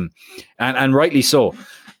blazes him. And rightly so.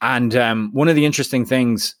 And one of the interesting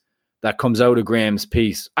things that comes out of Graham's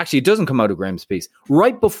piece, actually it doesn't come out of Graham's piece.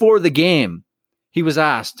 Right before the game, he was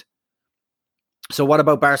asked, so what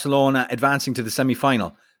about Barcelona advancing to the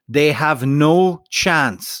semi-final? They have no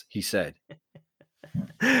chance, he said.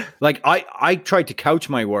 Like, I tried to couch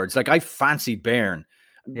my words. Like, I fancied Bayern.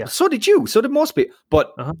 Yeah. So did you. So did most people.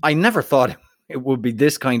 But I never thought it would be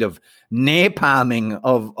this kind of napalming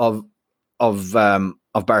of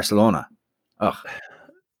Barcelona. Ugh.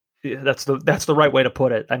 Yeah, that's the right way to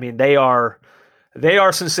put it. I mean, they are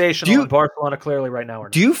sensational in Barcelona clearly right now.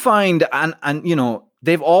 Do you find, and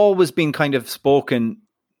they've always been kind of spoken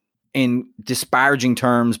in disparaging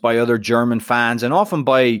terms by other German fans and often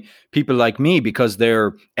by people like me because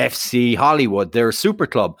they're FC Hollywood, they're a super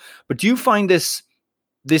club. But do you find this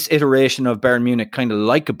iteration of Bayern Munich kind of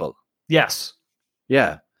likable? Yes.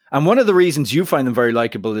 Yeah. And one of the reasons you find them very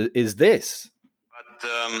likable is this.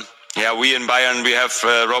 But, we in Bayern, we have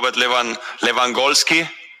Robert Lewandowski.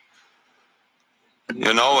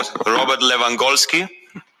 Robert Lewandowski.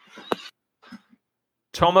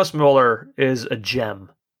 Thomas Müller is a gem.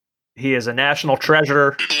 He is a national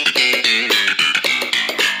treasure.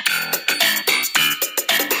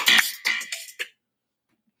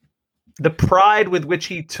 The pride with which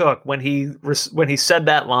he took when he said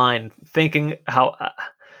that line, thinking how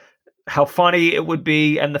funny it would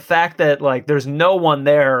be, and the fact that like there's no one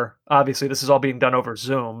there. Obviously, this is all being done over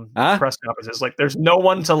Zoom press conferences. Like there's no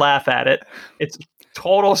one to laugh at it. It's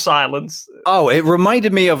total silence. Oh, it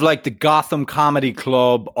reminded me of like the Gotham Comedy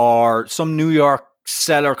Club or some New York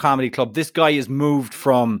Cellar Comedy Club. This guy is moved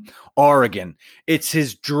from Oregon. It's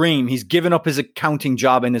his dream. He's given up his accounting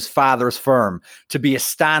job in his father's firm to be a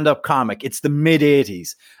stand-up comic. It's the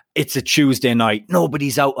mid-'80s. It's a Tuesday night.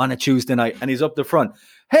 Nobody's out on a Tuesday night, and he's up the front.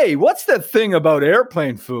 Hey, what's that thing about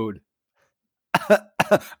airplane food?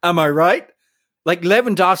 Am I right? Like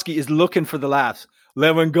Lewandowski is looking for the laughs.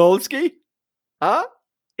 Lewandowski? Huh?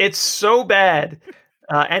 It's so bad.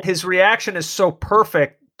 And his reaction is so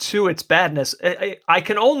perfect to its badness. I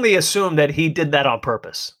can only assume that he did that on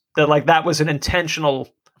purpose. That like that was an intentional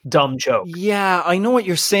dumb joke. Yeah, I know what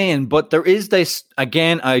you're saying, but there is this,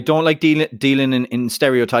 again, I don't like dealing in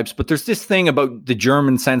stereotypes, but there's this thing about the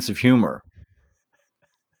German sense of humor.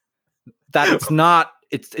 That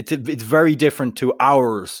it's very different to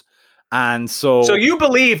ours. And so you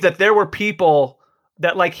believe that there were people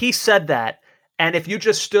that like he said that, and if you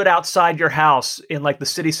just stood outside your house in like the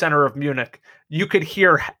city center of Munich, you could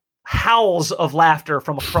hear howls of laughter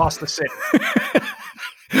from across the city.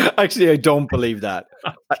 Actually, I don't believe that.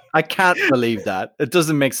 I can't believe that. It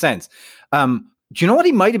doesn't make sense. Do you know what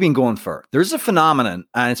he might have been going for? There's a phenomenon,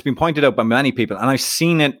 and it's been pointed out by many people, and I've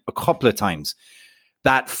seen it a couple of times,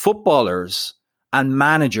 that footballers and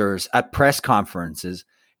managers at press conferences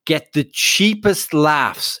get the cheapest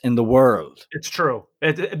laughs in the world. It's true.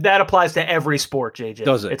 That applies to every sport, JJ.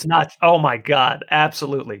 Does it? It's not, oh my God,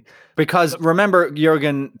 absolutely. Because remember,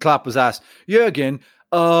 Jurgen Klopp was asked, Jurgen,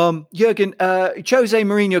 Jose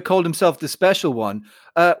Mourinho called himself the special one.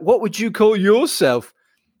 What would you call yourself?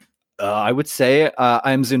 I would say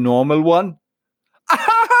I'm the normal one.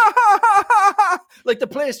 Like the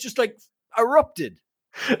place just like erupted.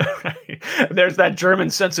 There's that German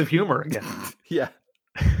sense of humor again. Yeah.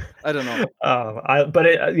 I don't know.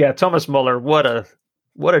 Thomas Müller, what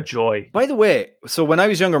a joy. By the way, so when I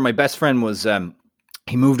was younger, my best friend was,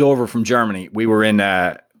 he moved over from Germany. We were in,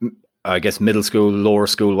 I guess, middle school, lower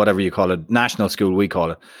school, whatever you call it, national school, we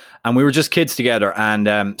call it. And we were just kids together.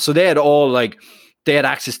 And so they had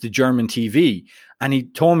access to German TV. And he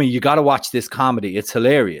told me, you got to watch this comedy. It's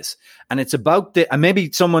hilarious. And it's about and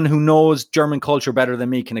maybe someone who knows German culture better than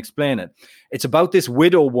me can explain it. It's about this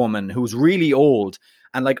widow woman who's really old,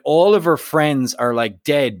 and like all of her friends are like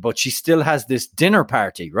dead, but she still has this dinner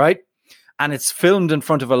party, right? And it's filmed in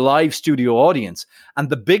front of a live studio audience. And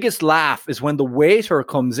the biggest laugh is when the waiter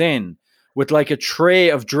comes in with like a tray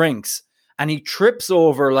of drinks, and he trips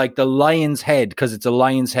over like the lion's head, because it's a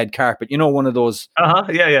lion's head carpet. You know, one of those.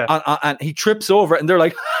 Yeah. And he trips over it, and they're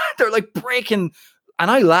like, they're like breaking. And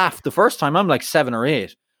I laughed the first time. I'm like 7 or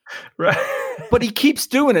 8. Right. But he keeps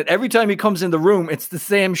doing it. Every time he comes in the room, it's the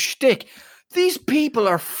same shtick. These people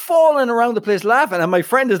are falling around the place laughing. And my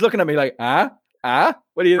friend is looking at me like,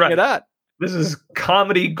 what do you think of that? This is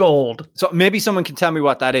comedy gold. So maybe someone can tell me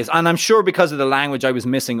what that is. And I'm sure because of the language, I was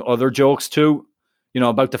missing other jokes too. You know,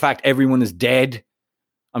 about the fact everyone is dead.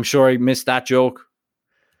 I'm sure I missed that joke.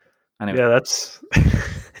 Anyway. Yeah, that's...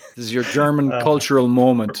 This is your German cultural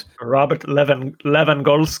moment. Robert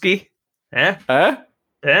Lewandowski. Eh?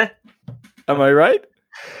 Eh? Am I right?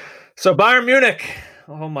 So Bayern Munich.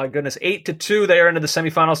 Oh my goodness. 8-2. They are into the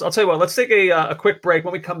semifinals. I'll tell you what, let's take a quick break.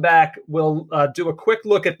 When we come back, we'll do a quick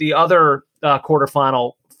look at the other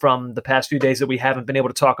quarterfinal from the past few days that we haven't been able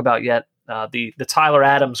to talk about yet. The Tyler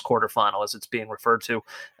Adams quarterfinal, as it's being referred to.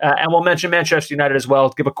 And we'll mention Manchester United as well.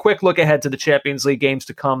 Give a quick look ahead to the Champions League games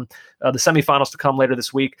to come, the semifinals to come later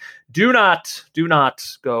this week. Do not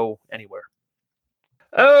go anywhere.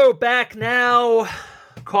 Oh, back now.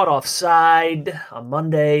 Caught offside on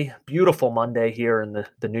Monday. Beautiful Monday here in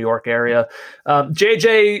the New York area.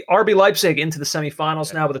 JJ, RB Leipzig into the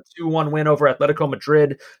semifinals now with a 2-1 win over Atletico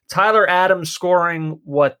Madrid. Tyler Adams scoring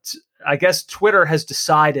what I guess Twitter has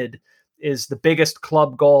decided is the biggest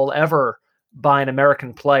club goal ever by an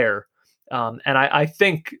American player. And I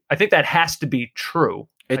think that has to be true.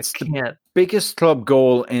 It's the biggest club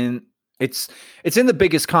goal it's in the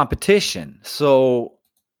biggest competition. So,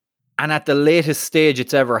 and at the latest stage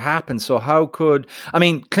it's ever happened. So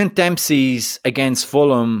Clint Dempsey's against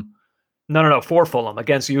Fulham. No, for Fulham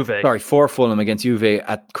against Juve. Sorry, for Fulham against Juve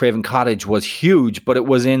at Craven Cottage was huge, but it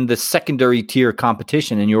was in the secondary tier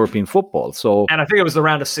competition in European football. So, and I think it was the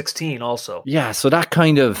round of 16 also. Yeah, so that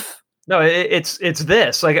kind of... No, it's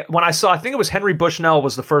this. Like when I think it was Henry Bushnell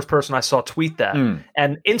was the first person I saw tweet that,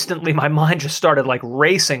 and instantly my mind just started like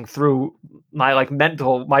racing through my like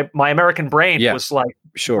mental, my American brain was like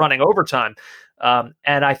running overtime.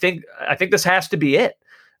 And I think this has to be it.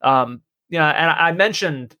 And I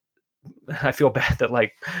mentioned, I feel bad that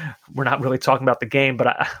like we're not really talking about the game,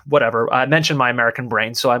 but whatever. I mentioned my American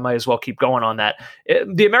brain, so I might as well keep going on that.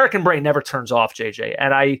 The American brain never turns off, JJ,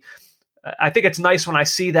 and I think it's nice when I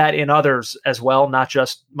see that in others as well, not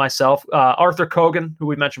just myself. Arthur Kogan, who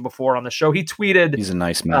we mentioned before on the show, he tweeted... He's a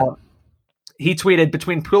nice man. He tweeted,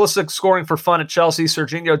 between Pulisic scoring for fun at Chelsea,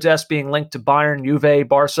 Serginho Dest being linked to Bayern, Juve,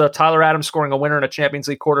 Barca, Tyler Adams scoring a winner in a Champions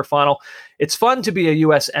League quarterfinal. It's fun to be a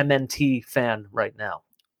US MNT fan right now.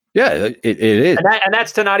 Yeah, it is. And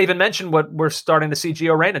that's to not even mention what we're starting to see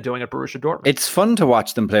Gio Reyna doing at Borussia Dortmund. It's fun to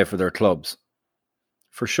watch them play for their clubs.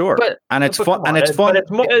 For sure. It's fun.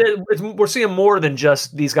 We're seeing more than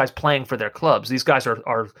just these guys playing for their clubs. These guys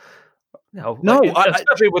are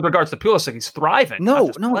especially with regards to Pulisic, he's thriving.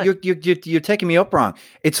 No, you're taking me up wrong.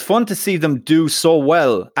 It's fun to see them do so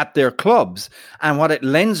well at their clubs. And what it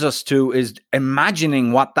lends us to is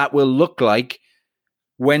imagining what that will look like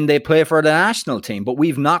when they play for the national team. But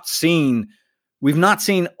we've not seen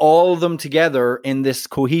all of them together in this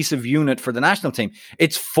cohesive unit for the national team.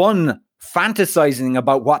 It's fun fantasizing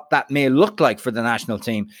about what that may look like for the national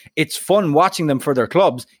team. It's fun watching them for their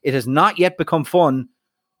clubs. It has not yet become fun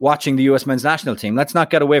watching the US men's national team. Let's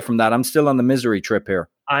not get away from that. I'm still on the misery trip here.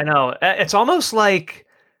 I know. It's almost like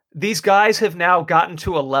these guys have now gotten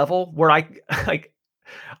to a level where I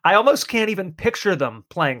almost can't even picture them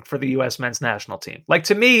playing for the US men's national team. Like,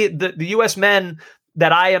 to me, the US men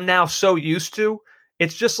that I am now so used to,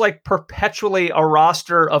 it's just like perpetually a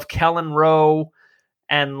roster of Kellen Rowe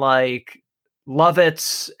and like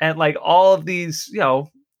Lovitz and like all of these,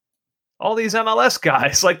 all these MLS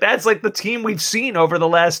guys. Like, that's like the team we've seen over the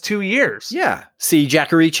last 2 years. Yeah. See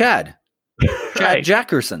Jackery Chad Right.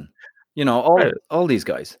 Jackerson, all these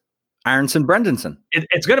guys. Aronson Brendanson.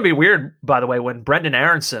 It's going to be weird, by the way, when Brendan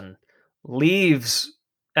Aronson leaves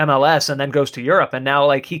MLS and then goes to Europe. And now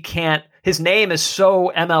like his name is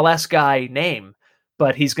so MLS guy name,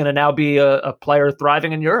 but he's going to now be a player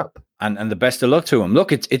thriving in Europe. And the best of luck to him.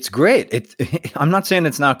 Look, it's great. I'm not saying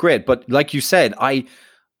it's not great, but like you said, I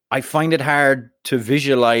find it hard to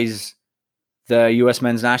visualize the US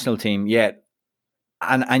men's national team yet.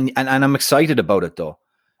 And I'm excited about it though.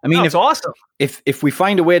 I mean, it's awesome. If we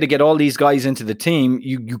find a way to get all these guys into the team,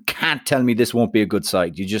 you can't tell me this won't be a good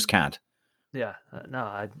side. You just can't. Yeah, no,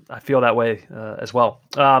 I feel that way as well.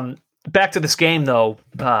 Back to this game, though.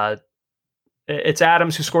 It's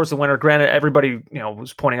Adams who scores the winner. Granted, everybody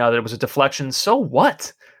was pointing out that it was a deflection. So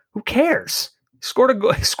what? Who cares? He scored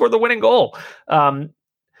the winning goal. Yeah,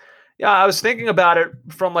 I was thinking about it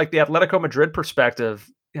from like the Atletico Madrid perspective.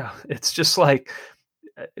 Yeah, it's just like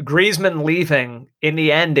Griezmann leaving. In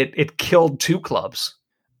the end, it killed two clubs.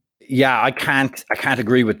 Yeah, I can't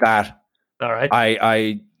agree with that. All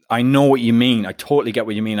right, I know what you mean. I totally get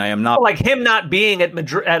what you mean. I am not like him not being at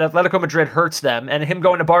Atletico Madrid hurts them, and him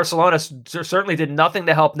going to Barcelona certainly did nothing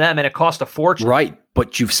to help them, and it cost a fortune. Right,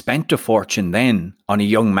 but you've spent a fortune then on a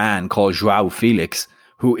young man called João Felix,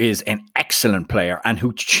 who is an excellent player and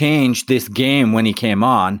who changed this game when he came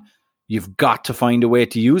on. You've got to find a way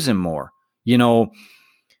to use him more. You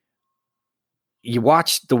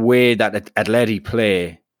watch the way that Atleti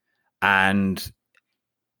play, and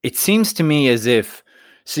it seems to me as if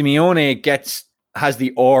Simeone has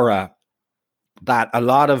the aura that a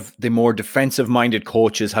lot of the more defensive-minded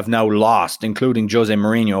coaches have now lost, including Jose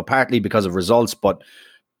Mourinho, partly because of results, but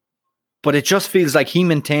it just feels like he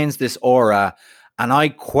maintains this aura, and I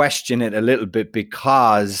question it a little bit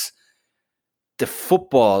because the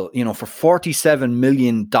football, for $47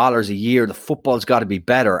 million a year, the football's got to be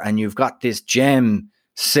better, and you've got this gem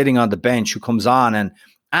sitting on the bench who comes on, and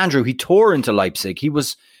Andrew, he tore into Leipzig. He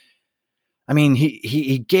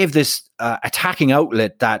gave this attacking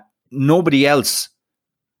outlet that nobody else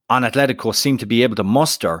on Atletico seemed to be able to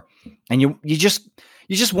muster. And you just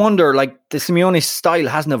wonder, like, the Simeone style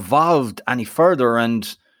hasn't evolved any further.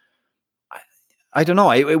 And I don't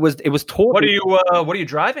know. It was totally. What are you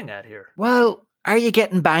driving at here? Well, are you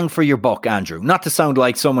getting bang for your buck, Andrew? Not to sound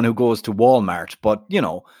like someone who goes to Walmart, but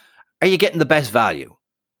are you getting the best value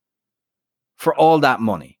for all that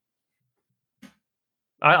money?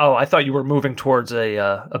 I thought you were moving towards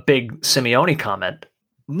a big Simeone comment.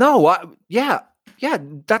 No,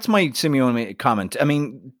 that's my Simeone comment. I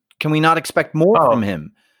mean, can we not expect more from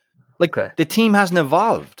him? Like, The team hasn't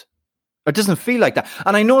evolved. It doesn't feel like that.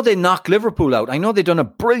 And I know they knocked Liverpool out. I know they've done a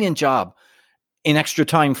brilliant job in extra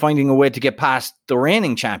time finding a way to get past the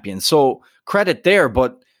reigning champions. So credit there.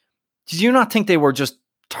 But did you not think they were just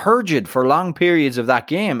turgid for long periods of that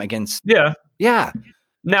game against? Yeah. Yeah.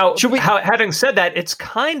 Now, having said that, it's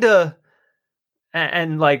kind of,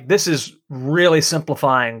 and like this is really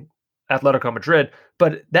simplifying Atletico Madrid,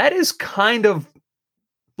 but that is kind of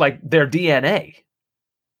like their DNA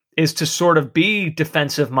is to sort of be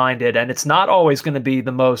defensive minded, and it's not always going to be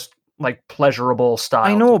the most like pleasurable style.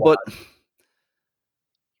 I know, but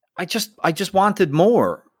I just wanted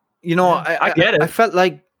more. I get it. I felt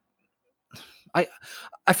like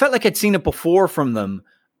I'd seen it before from them.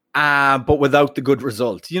 But without the good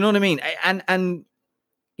result, you know what I mean? And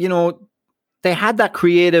they had that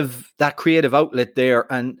creative outlet there.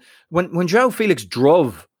 And when João Felix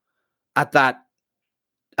drove at that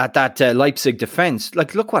Leipzig defense,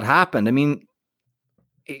 like, look what happened. I mean,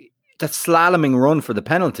 that slaloming run for the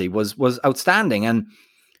penalty was outstanding, and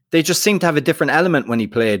they just seemed to have a different element when he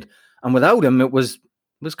played. And without him, it was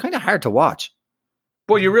kind of hard to watch.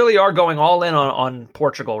 Boy, you really are going all in on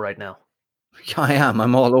Portugal right now. I am.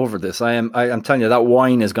 I'm all over this. I'm telling you, that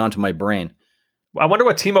wine has gone to my brain. I wonder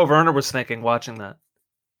what Timo Werner was thinking watching that.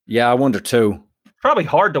 Yeah, I wonder too. Probably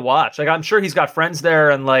hard to watch. Like, I'm sure he's got friends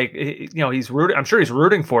there, and like, he's rooting. I'm sure he's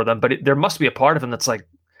rooting for them, but there must be a part of him that's like,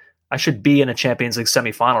 I should be in a Champions League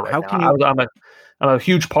semifinal right now. I'm a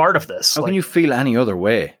huge part of this. How can you feel any other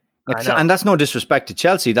way? And that's no disrespect to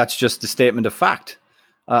Chelsea. That's just a statement of fact.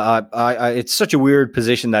 It's such a weird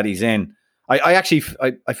position that he's in. I actually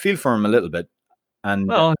feel for him a little bit. And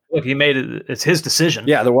well, look, he made it. It's his decision.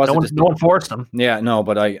 Yeah, there was no one forced him. Yeah, no,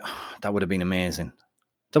 but that would have been amazing.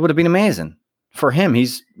 That would have been amazing for him.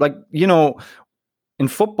 He's like, in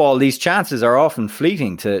football, these chances are often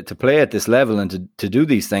fleeting to play at this level and to do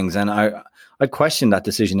these things. And I questioned that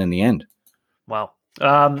decision in the end. Wow.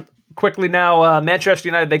 Quickly now, Manchester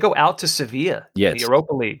United, they go out to Sevilla in the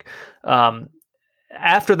Europa League.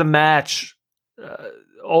 After the match,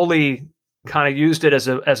 Ole kind of used it as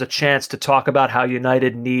a chance to talk about how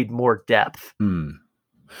United need more depth.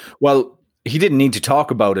 Well, he didn't need to talk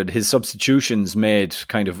about it. His substitutions made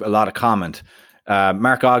kind of a lot of comment.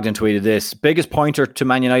 Mark Ogden tweeted this: biggest pointer to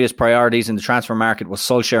Man United's priorities in the transfer market was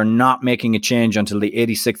Solskjaer not making a change until the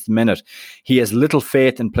 86th minute. He has little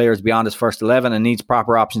faith in players beyond his first 11 and needs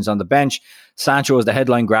proper options on the bench. Sancho is the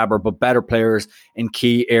headline grabber, but better players in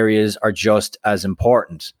key areas are just as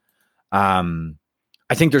important.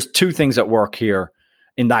 I think there's two things at work here.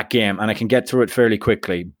 in that game, and I can get through it fairly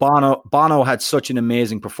quickly. Bono had such an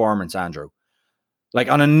amazing performance, Andrew. Like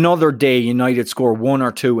on another day, United score 1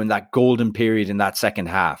 or 2 in that golden period in that second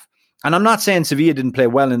half. And I'm not saying Sevilla didn't play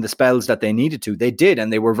well in the spells that they needed to. They did,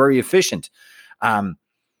 and they were very efficient. And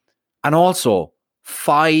also,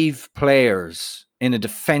 5 players in a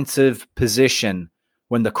defensive position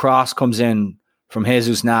when the cross comes in from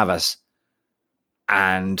Jesus Navas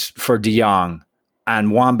and for De Jong.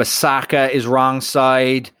 And Wan-Bissaka is wrong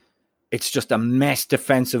side. It's just a mess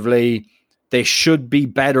defensively. They should be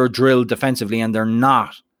better drilled defensively, and they're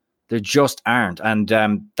not. They just aren't. And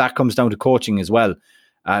that comes down to coaching as well.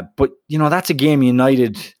 But, that's a game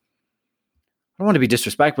United... I don't want to be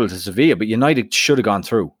disrespectful to Sevilla, but United should have gone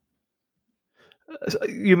through.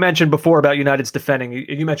 You mentioned before about United's defending.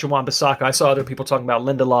 You mentioned Wan-Bissaka. I saw other people talking about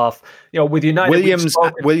Lindelof. With United,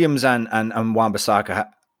 Williams and Wan-Bissaka,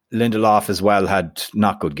 Lindelof as well had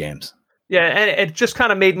not good games. Yeah, and it just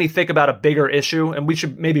kind of made me think about a bigger issue, and we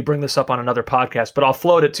should maybe bring this up on another podcast, but I'll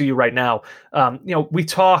float it to you right now. We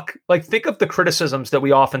talk, think of the criticisms that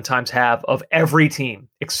we oftentimes have of every team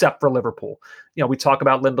except for Liverpool. We talk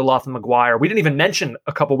about Lindelof and Maguire. We didn't even mention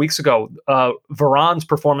a couple weeks ago Varane's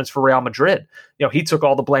performance for Real Madrid. He took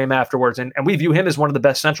all the blame afterwards, and we view him as one of the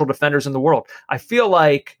best central defenders in the world. I feel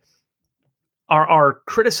like our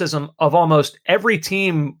criticism of almost every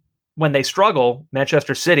team when they struggle,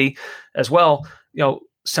 Manchester City as well,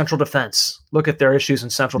 central defense. Look at their issues in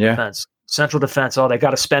central defense. Central defense, they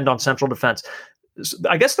got to spend on central defense. So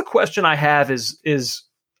I guess the question I have is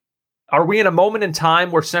are we in a moment in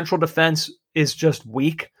time where central defense is just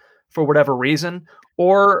weak for whatever reason?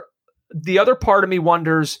 Or the other part of me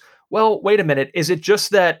wonders, well, wait a minute, is it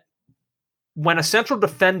just that when a central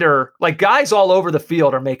defender, guys all over the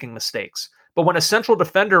field are making mistakes, but when a central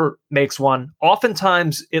defender makes one,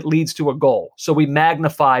 oftentimes it leads to a goal. So we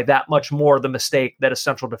magnify that much more the mistake that a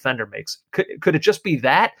central defender makes. Could it just be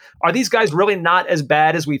that? Are these guys really not as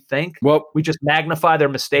bad as we think? Well, we just magnify their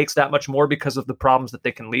mistakes that much more because of the problems that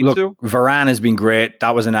they can lead to? Varane has been great.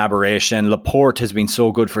 That was an aberration. Laporte has been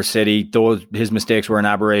so good for City. His mistakes were an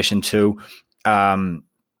aberration too,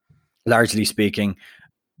 largely speaking.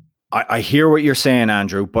 I hear what you're saying,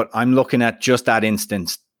 Andrew, but I'm looking at just that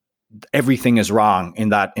instance. Everything is wrong in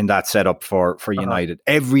that setup for United.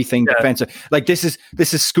 Everything defensive. This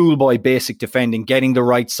is schoolboy basic defending, getting the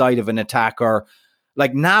right side of an attacker.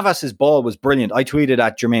 Navas's ball was brilliant. I tweeted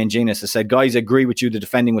at Jermaine Genius. I said, guys, I agree with you. The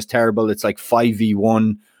defending was terrible. It's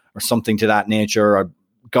 5v1 or something to that nature. Or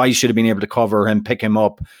guys should have been able to cover him, pick him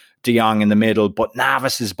up, De Jong in the middle. But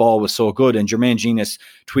Navas's ball was so good. And Jermaine Genius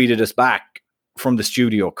tweeted us back from the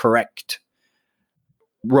studio. Correct.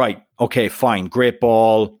 Right. Okay, fine. Great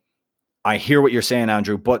ball. I hear what you're saying,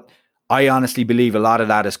 Andrew, but I honestly believe a lot of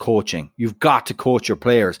that is coaching. You've got to coach your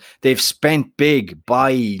players. They've spent big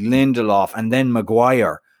by Lindelof and then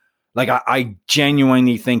Maguire. I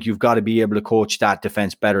genuinely think you've got to be able to coach that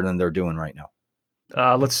defense better than they're doing right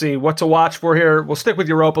now. Let's see what to watch for here. We'll stick with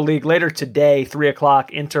Europa League later today,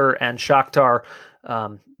 3:00. Inter and Shakhtar.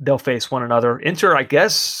 They'll face one another. Inter, I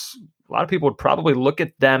guess a lot of people would probably look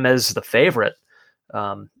at them as the favorite.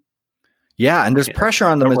 Yeah, and there's pressure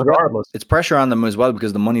on them as well. It's pressure on them as well because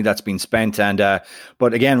of the money that's been spent. And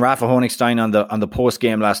but again, Rafa Honigstein on the post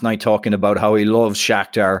game last night talking about how he loves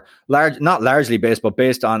Shakhtar, not largely based, but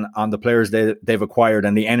based on the players they've acquired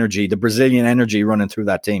and the energy, the Brazilian energy running through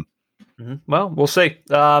that team. Mm-hmm. Well, we'll see.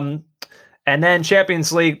 And then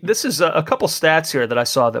Champions League. This is a couple stats here that I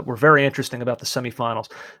saw that were very interesting about the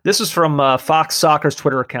semifinals. This is from Fox Soccer's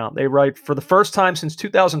Twitter account. They write, for the first time since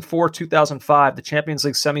 2004-2005, the Champions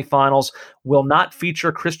League semifinals will not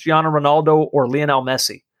feature Cristiano Ronaldo or Lionel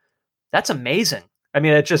Messi. That's amazing. I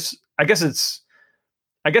mean, I guess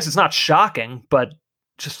it's not shocking, but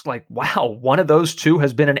just wow, one of those two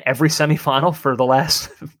has been in every semifinal for the last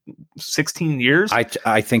 16 years.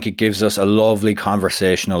 I think it gives us a lovely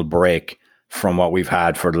conversational break from what we've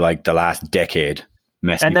had for the last decade,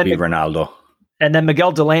 Messi v Ronaldo. And then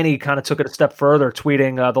Miguel Delaney kind of took it a step further,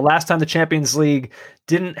 tweeting, the last time the Champions League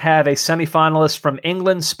didn't have a semifinalist from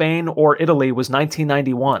England, Spain, or Italy was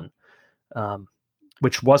 1991,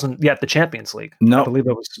 which wasn't yet the Champions League. No. I believe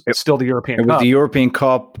it was still the European Cup. It was the European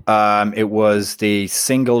Cup. It was the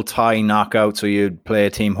single tie knockout, so you'd play a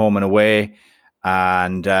team home and away.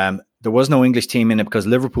 And there was no English team in it because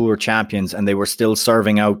Liverpool were champions and they were still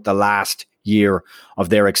serving out the last year of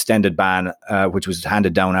their extended ban, which was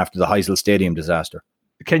handed down after the Heysel Stadium disaster.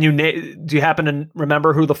 Do you happen to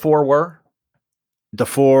remember who the four were? The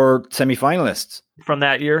four semi-finalists from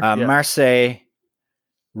that year? Marseille,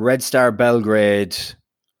 Red Star Belgrade,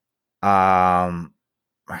 Bayern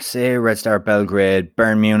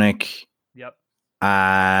Munich. Yep.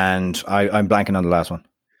 and I'm blanking on the last one.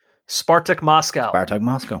 Spartak Moscow. Spartak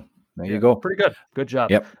Moscow. There you go. Pretty good. Good job.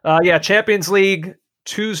 Yep. Champions League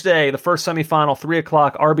Tuesday, the first semifinal,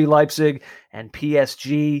 3:00, RB Leipzig and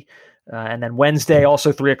PSG. And then Wednesday,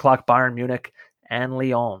 also 3:00, Bayern Munich and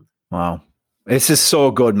Lyon. Wow. This is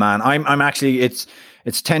so good, man. I'm actually, it's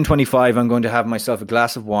 10:25. I'm going to have myself a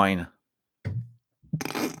glass of wine.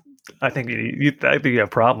 I think you have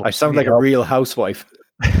problems. I sound like a real housewife.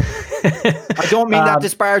 I don't mean that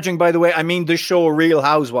disparaging, by the way. I mean the show Real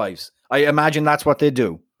Housewives. I imagine that's what they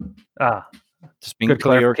do. Just being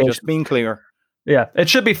clear. Just being clear. Yeah, it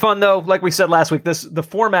should be fun though. Like we said last week, the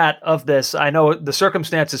format of this, I know the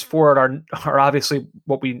circumstances for it are obviously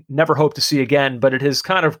what we never hope to see again, but it has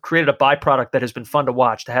kind of created a byproduct that has been fun to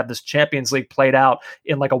watch, to have this Champions League played out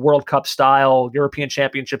in like a World Cup style, European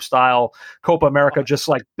Championship style, Copa America, just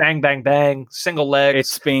like bang, bang, bang, single legs.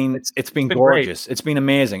 It's been gorgeous. Great. It's been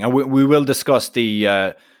amazing. And we will discuss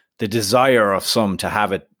the desire of some to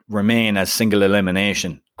have it remain as single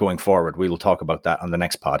elimination going forward. We will talk about that on the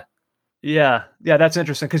next pod. Yeah, that's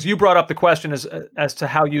interesting because you brought up the question as to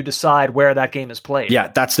how you decide where that game is played. Yeah,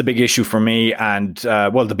 that's the big issue for me. And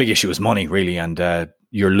the big issue is money, really. And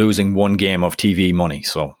you're losing one game of TV money,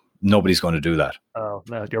 so nobody's going to do that. Oh,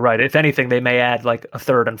 no, you're right. If anything, they may add like a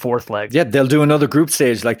third and fourth leg. Yeah, they'll do another group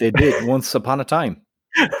stage like they did once upon a time.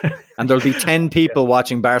 And there'll be 10 people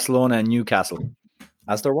watching Barcelona and Newcastle,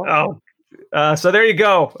 as there was. Oh. So there you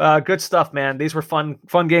go. Good stuff, man. These were fun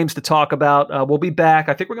games to talk about. We'll be back.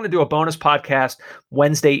 I think we're going to do a bonus podcast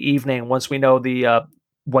Wednesday evening once we know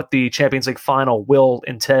what the Champions League final will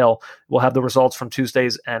entail. We'll have the results from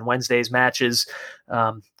Tuesday's and Wednesday's matches.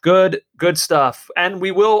 Good stuff. And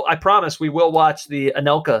I promise we will watch the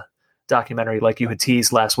Anelka documentary like you had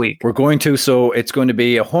teased last week. We're going to, so it's going to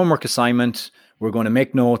be a homework assignment. We're going to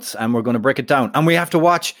make notes and we're going to break it down. And we have to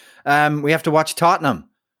watch Tottenham.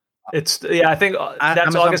 I think that's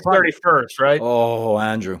Amazon August 31st, right? Oh,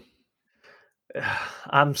 Andrew.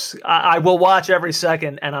 I will watch every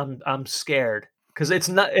second and I'm scared because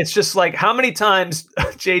it's just like, how many times,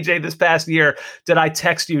 JJ, this past year did I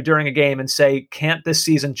text you during a game and say, can't this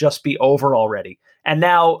season just be over already? And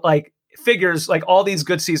now like figures like all these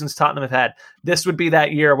good seasons Tottenham have had, this would be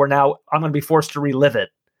that year where now I'm going to be forced to relive it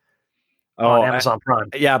on Amazon Prime.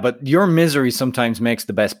 Yeah, but your misery sometimes makes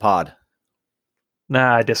the best pod.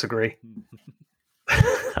 Nah, I disagree.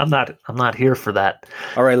 I'm not here for that.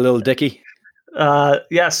 All right, little Dickie.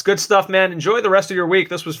 Yes, good stuff, man. Enjoy the rest of your week.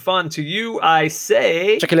 This was fun. To you, I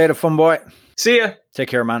say... Check you later, fun boy. See ya. Take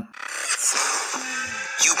care, man.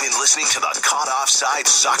 You've been listening to the Caught Offside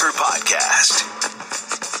Soccer Podcast.